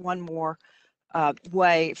is just one more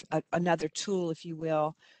way, another tool, if you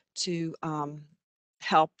will, to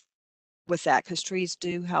help with that, because trees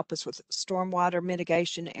do help us with stormwater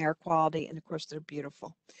mitigation, air quality, and of course they're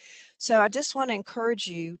beautiful. So I just want to encourage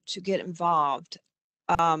you to get involved.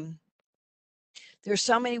 There's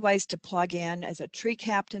so many ways to plug in as a tree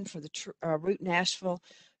captain for the Root Nashville,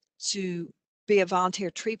 to be a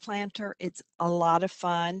volunteer tree planter. It's a lot of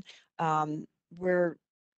fun. We're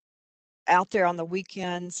out there on the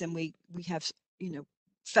weekends, and we have,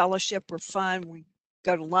 fellowship. We're fun. We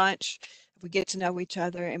go to lunch. We get to know each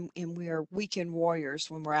other, and we are weekend warriors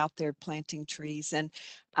when we're out there planting trees. And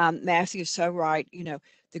Matthew is so right.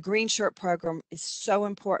 The Green Shirt program is so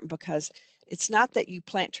important, because it's not that you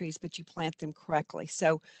plant trees, but you plant them correctly.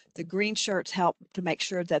 So the Green Shirts help to make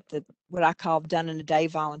sure that what I call done in a day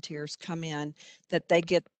volunteers come in, that they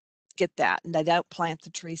get that, and they don't plant the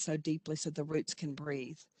tree so deeply so the roots can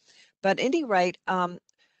breathe. But at any rate, I'm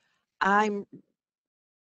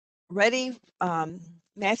ready.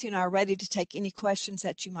 Matthew and I are ready to take any questions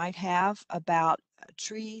that you might have about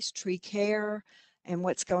trees, tree care, and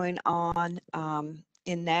what's going on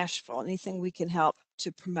in Nashville. Anything we can help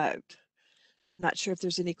to promote. Not sure if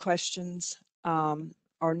there's any questions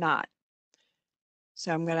or not.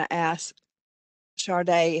 So I'm going to ask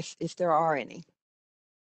Sade if there are any.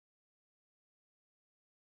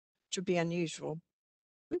 Which would be unusual.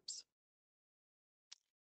 Oops.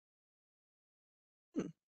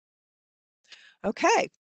 Okay.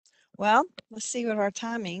 Well, let's see what our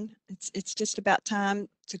timing. It's just about time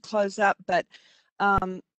to close up, but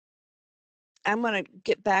I'm going to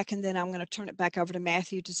get back, and then I'm going to turn it back over to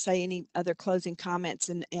Matthew to say any other closing comments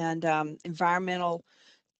and environmental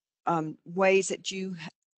ways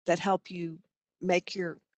that help you make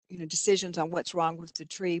your decisions on what's wrong with the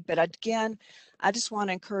tree. But again, I just want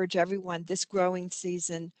to encourage everyone this growing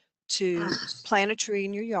season to plant a tree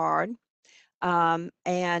in your yard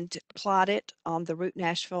and plot it on the Root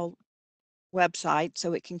Nashville website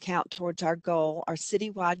so it can count towards our goal, our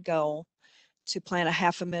citywide goal, to plant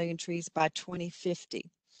 500,000 trees by 2050.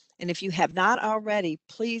 And if you have not already,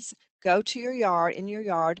 please go to your yard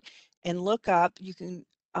and look up. You can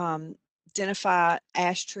identify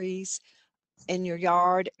ash trees in your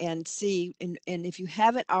yard and see. And if you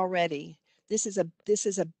haven't already, this is a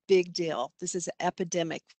big deal. This is an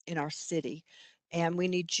epidemic in our city, and we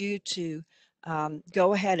need you to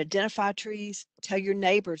Go ahead, identify trees, tell your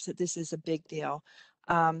neighbors that this is a big deal.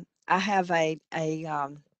 I have a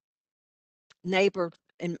neighbor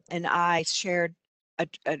and I shared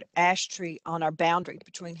an ash tree on our boundary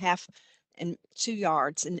between half and 2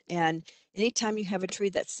 yards. And anytime you have a tree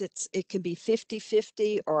that sits, it can be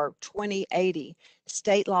 50-50 or 20-80.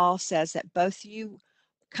 State law says that both you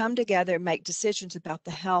come together and make decisions about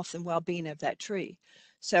the health and well-being of that tree.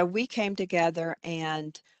 So we came together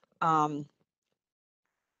and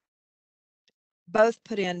both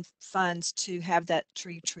put in funds to have that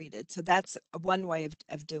tree treated. So that's one way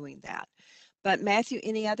of doing that. But Matthew,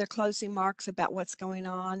 any other closing remarks about what's going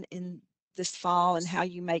on in this fall and how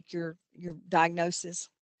you make your diagnosis?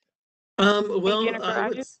 Well, Hey, Jennifer, I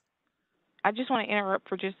would. I just want to interrupt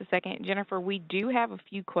for just a second. Jennifer, we do have a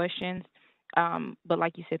few questions, but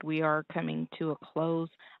like you said, we are coming to a close.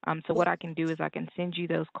 So Well, what I can do is I can send you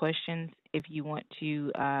those questions if you want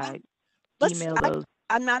to well, let's. email those.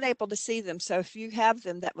 I'm not able to see them, so if you have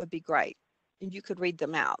them, that would be great, and you could read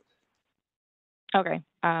them out. Okay.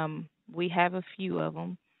 We have a few of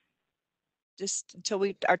them. Just until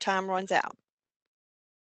our time runs out.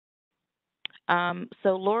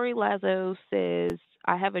 So Lori Lazo says,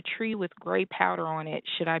 I have a tree with gray powder on it.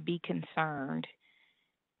 Should I be concerned?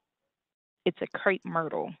 It's a crepe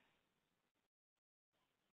myrtle.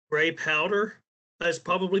 Gray powder. That's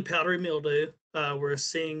probably powdery mildew. We're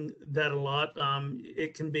seeing that a lot.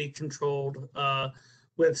 It can be controlled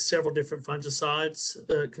with several different fungicides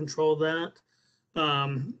control that.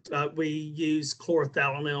 We use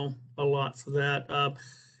chlorothalonil a lot for that.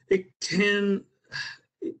 It can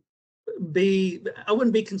be, I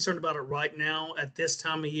wouldn't be concerned about it right now at this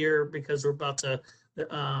time of year because we're about to, they're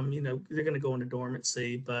going to go into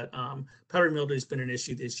dormancy. But powdery mildew has been an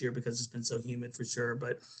issue this year because it's been so humid for sure.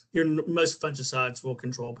 But most fungicides will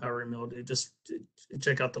control powdery mildew. Just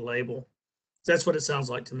check out the label. That's what it sounds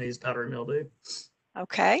like to me is powdery mildew.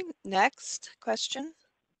 Okay, next question.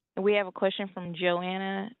 We have a question from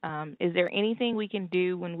Joanna. Is there anything we can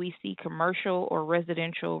do when we see commercial or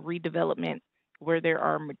residential redevelopment where there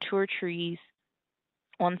are mature trees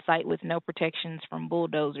on site with no protections from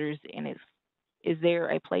bulldozers? And is there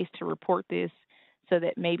a place to report this so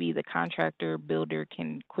that maybe the contractor builder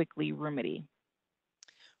can quickly remedy?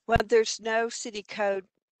 Well, there's no city code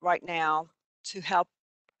right now to help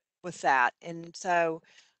with that. And so,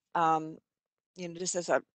 just as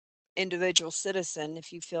a individual citizen,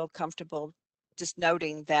 if you feel comfortable just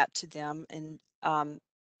noting that to them and,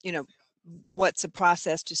 what's the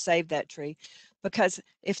process to save that tree? Because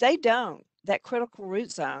if they don't, that critical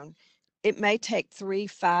root zone, it may take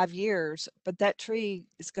 3-5 years, but that tree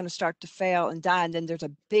is going to start to fail and die. And then there's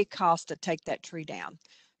a big cost to take that tree down.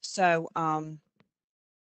 So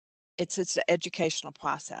it's an educational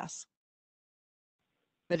process,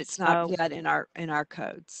 but it's not yet in our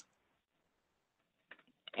codes.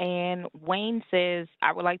 And Wayne says,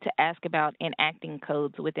 I would like to ask about enacting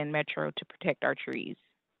codes within Metro to protect our trees.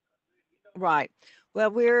 Right.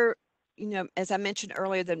 Well, we're, as I mentioned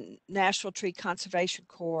earlier, the Nashville Tree Conservation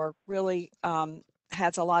Corps really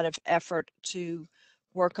has a lot of effort to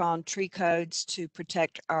work on tree codes to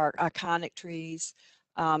protect our iconic trees,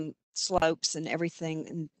 slopes and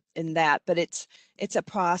everything in that. But it's a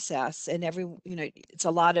process, and it's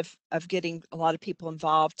a lot of getting a lot of people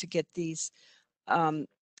involved to get these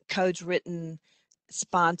codes written,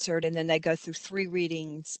 sponsored, and then they go through 3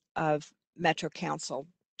 readings of Metro Council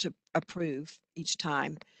to approve each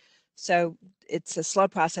time. So it's a slow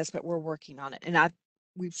process, but we're working on it. And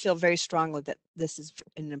we feel very strongly that this is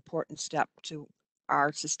an important step to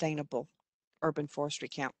our sustainable urban forestry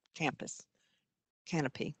campus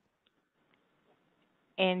canopy.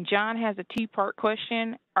 And John has a 2-part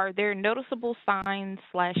question. Are there noticeable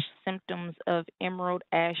signs/symptoms of emerald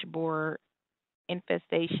ash borer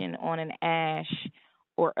infestation on an ash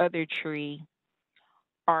or other tree?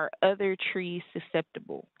 Are other trees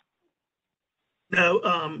susceptible?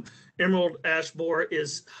 No, emerald ash borer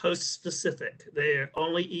is host specific. They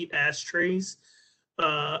only eat ash trees.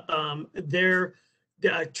 A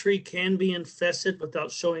tree can be infested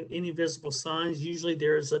without showing any visible signs. Usually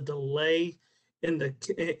there is a delay in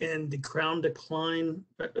the crown decline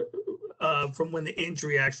from when the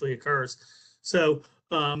injury actually occurs. So,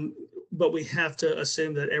 but we have to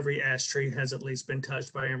assume that every ash tree has at least been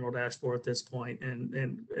touched by emerald ash borer at this point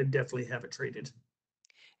and definitely have it treated.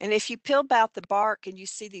 And if you peel back the bark and you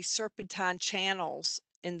see these serpentine channels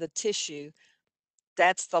in the tissue,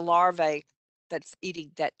 that's the larvae that's eating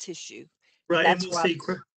that tissue. Right, and we'll see.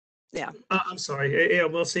 Yeah. I'm sorry. Yeah,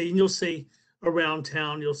 we'll see. And you'll see around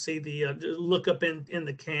town. You'll see the look up in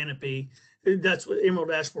the canopy, that's what emerald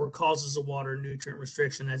ash borer causes a water nutrient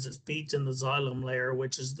restriction as it feeds in the xylem layer,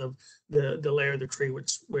 which is the layer of the tree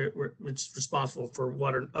which is responsible for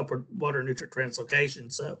upward water nutrient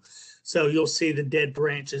translocation. So you'll see the dead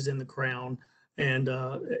branches in the crown, and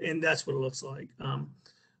that's what it looks like.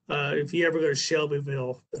 If you ever go to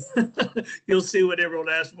Shelbyville, you'll see what emerald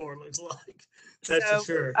ash borer looks like. That's for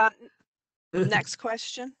sure. Next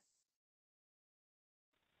question.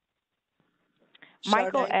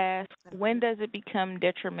 Michael Sade? asks, when does it become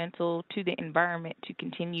detrimental to the environment to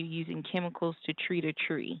continue using chemicals to treat a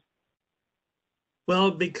tree?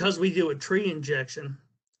 Well, because we do a tree injection,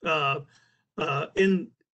 that's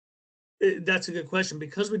a good question.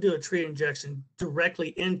 Because we do a tree injection directly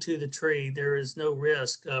into the tree, there is no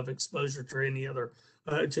risk of exposure to any other,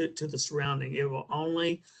 to the surrounding. It will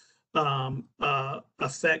only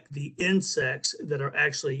affect the insects that are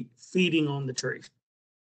actually feeding on the tree,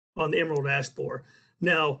 on the emerald ash borer.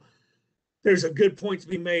 Now, there's a good point to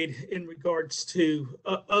be made in regards to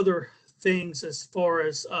other things as far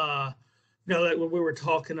as, like when we were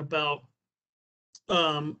talking about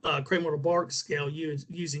crepe myrtle bark scale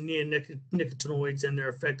using neonicotinoids and their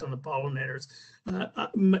effect on the pollinators.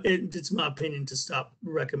 It's my opinion to stop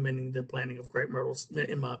recommending the planting of crepe myrtles,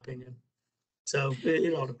 in my opinion. So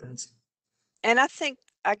it all depends. And I think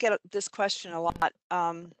I get this question a lot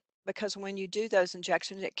because when you do those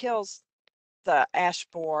injections, it kills the ash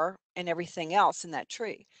borer and everything else in that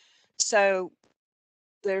tree. So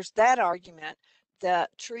there's that argument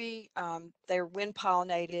that tree, they're wind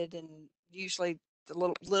pollinated, and usually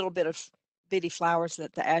the little bit of bitty flowers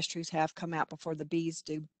that the ash trees have come out before the bees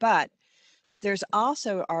do. But there's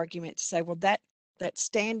also an argument to say, well, that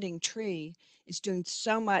standing tree is doing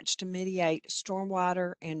so much to mitigate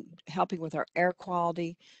stormwater and helping with our air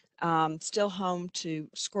quality, still home to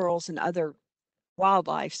squirrels and other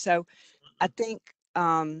wildlife. So I think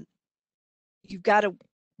you've got to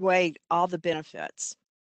weigh all the benefits.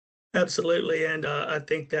 Absolutely, and I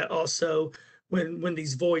think that also when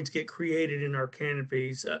these voids get created in our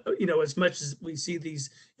canopies, as much as we see these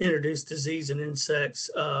introduced disease and insects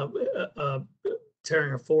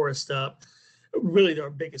tearing our forest up, really our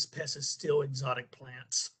biggest pest is still exotic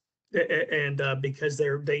plants, and because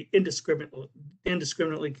they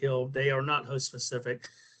indiscriminately kill, they are not host specific.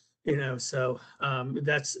 So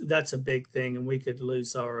that's a big thing, and we could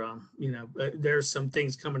lose our, there's some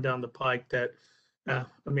things coming down the pike that, I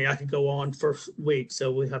could go on for weeks,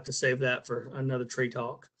 so we have to save that for another tree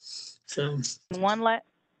talk. So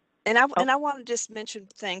and I want to just mention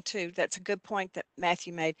the thing too, that's a good point that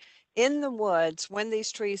Matthew made. In the woods, when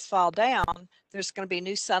these trees fall down, there's going to be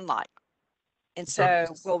new sunlight. And so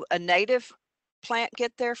will a native plant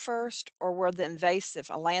get there first, or will the invasive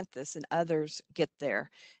ailanthus and others get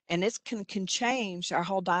there? And it can change our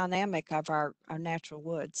whole dynamic of our natural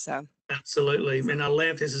woods. So absolutely, and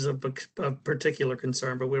ailanthus is a particular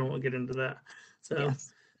concern, but we don't want to get into that. So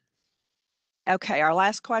yes. Okay, our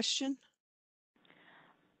last question.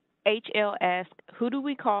 HL asks, who do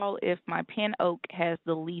we call if my pin oak has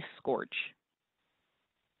the leaf scorch?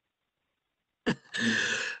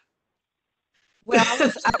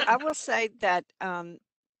 Well, I will say that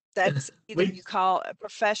that's either you call a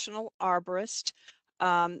professional arborist,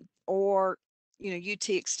 or UT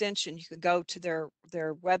Extension. You could go to their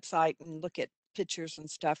website and look at pictures and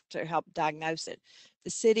stuff to help diagnose it.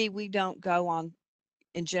 The city, we don't go on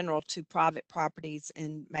in general to private properties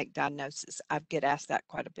and make diagnosis. I get asked that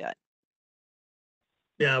quite a bit.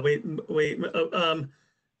 Yeah,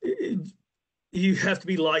 you have to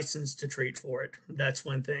be licensed to treat for it. That's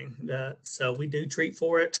one thing. So we do treat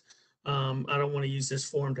for it. I don't want to use this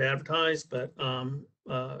forum to advertise, but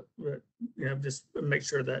just make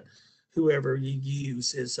sure that whoever you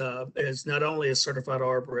use is not only a certified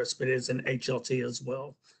arborist, but is an HLT as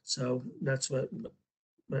well. So that's what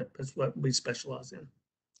we specialize in.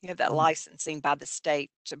 You have that licensing by the state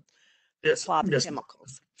to apply the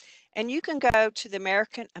chemicals. And you can go to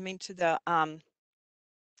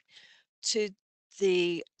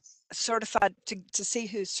the certified to see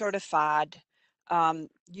who's certified.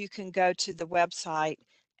 You can go to the website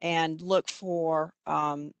and look for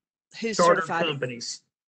who's chartered certified companies.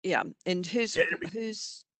 Yeah, and who's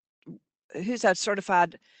a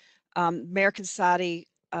certified American Society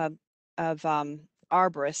of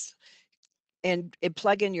Arborists, and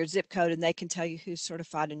plug in your zip code, and they can tell you who's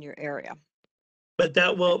certified in your area. But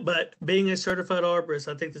being a certified arborist,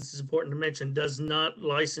 I think this is important to mention, does not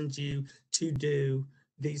license you to do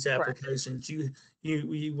these Correct. applications. You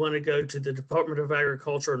want to go to the Department of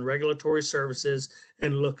Agriculture and Regulatory Services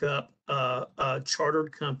and look up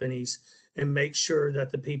chartered companies and make sure that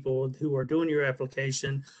the people who are doing your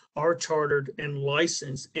application are chartered and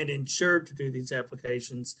licensed and insured to do these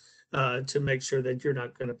applications, to make sure that you're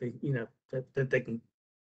not going to be, that they can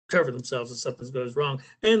cover themselves if something goes wrong,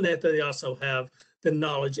 and that they also have the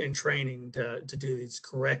knowledge and training to do these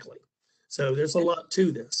correctly. So there's a lot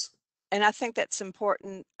to this. And I think that's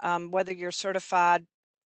important, whether you're certified,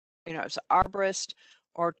 as an arborist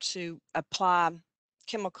or to apply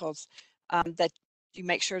chemicals, that you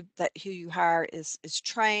make sure that who you hire is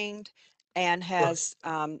trained and has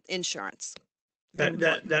insurance.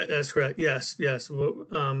 That's correct. Yes. Well,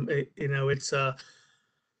 it's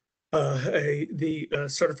the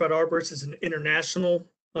certified arborist is an international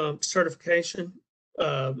certification.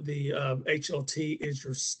 The HLT is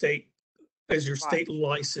your state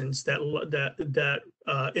license that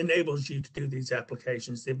enables you to do these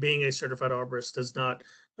applications. Being a certified arborist does not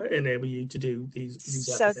enable you to do these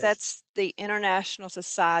So applications. that's the International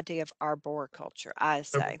Society of Arboriculture,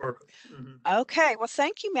 ISA. Mm-hmm. Okay, well,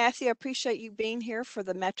 thank you, Matthew. I appreciate you being here for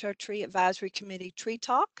the Metro Tree Advisory Committee Tree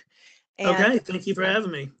Talk. And, okay, thank you for having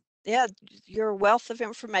me. Yeah, your wealth of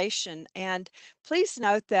information. And please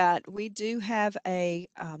note that we do have a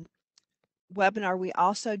webinar we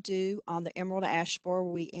also do on the Emerald Ash Borer,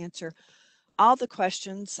 where we answer all the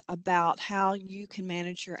questions about how you can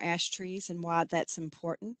manage your ash trees and why that's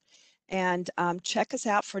important. And check us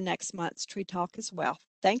out for next month's Tree Talk as well.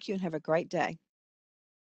 Thank you and have a great day.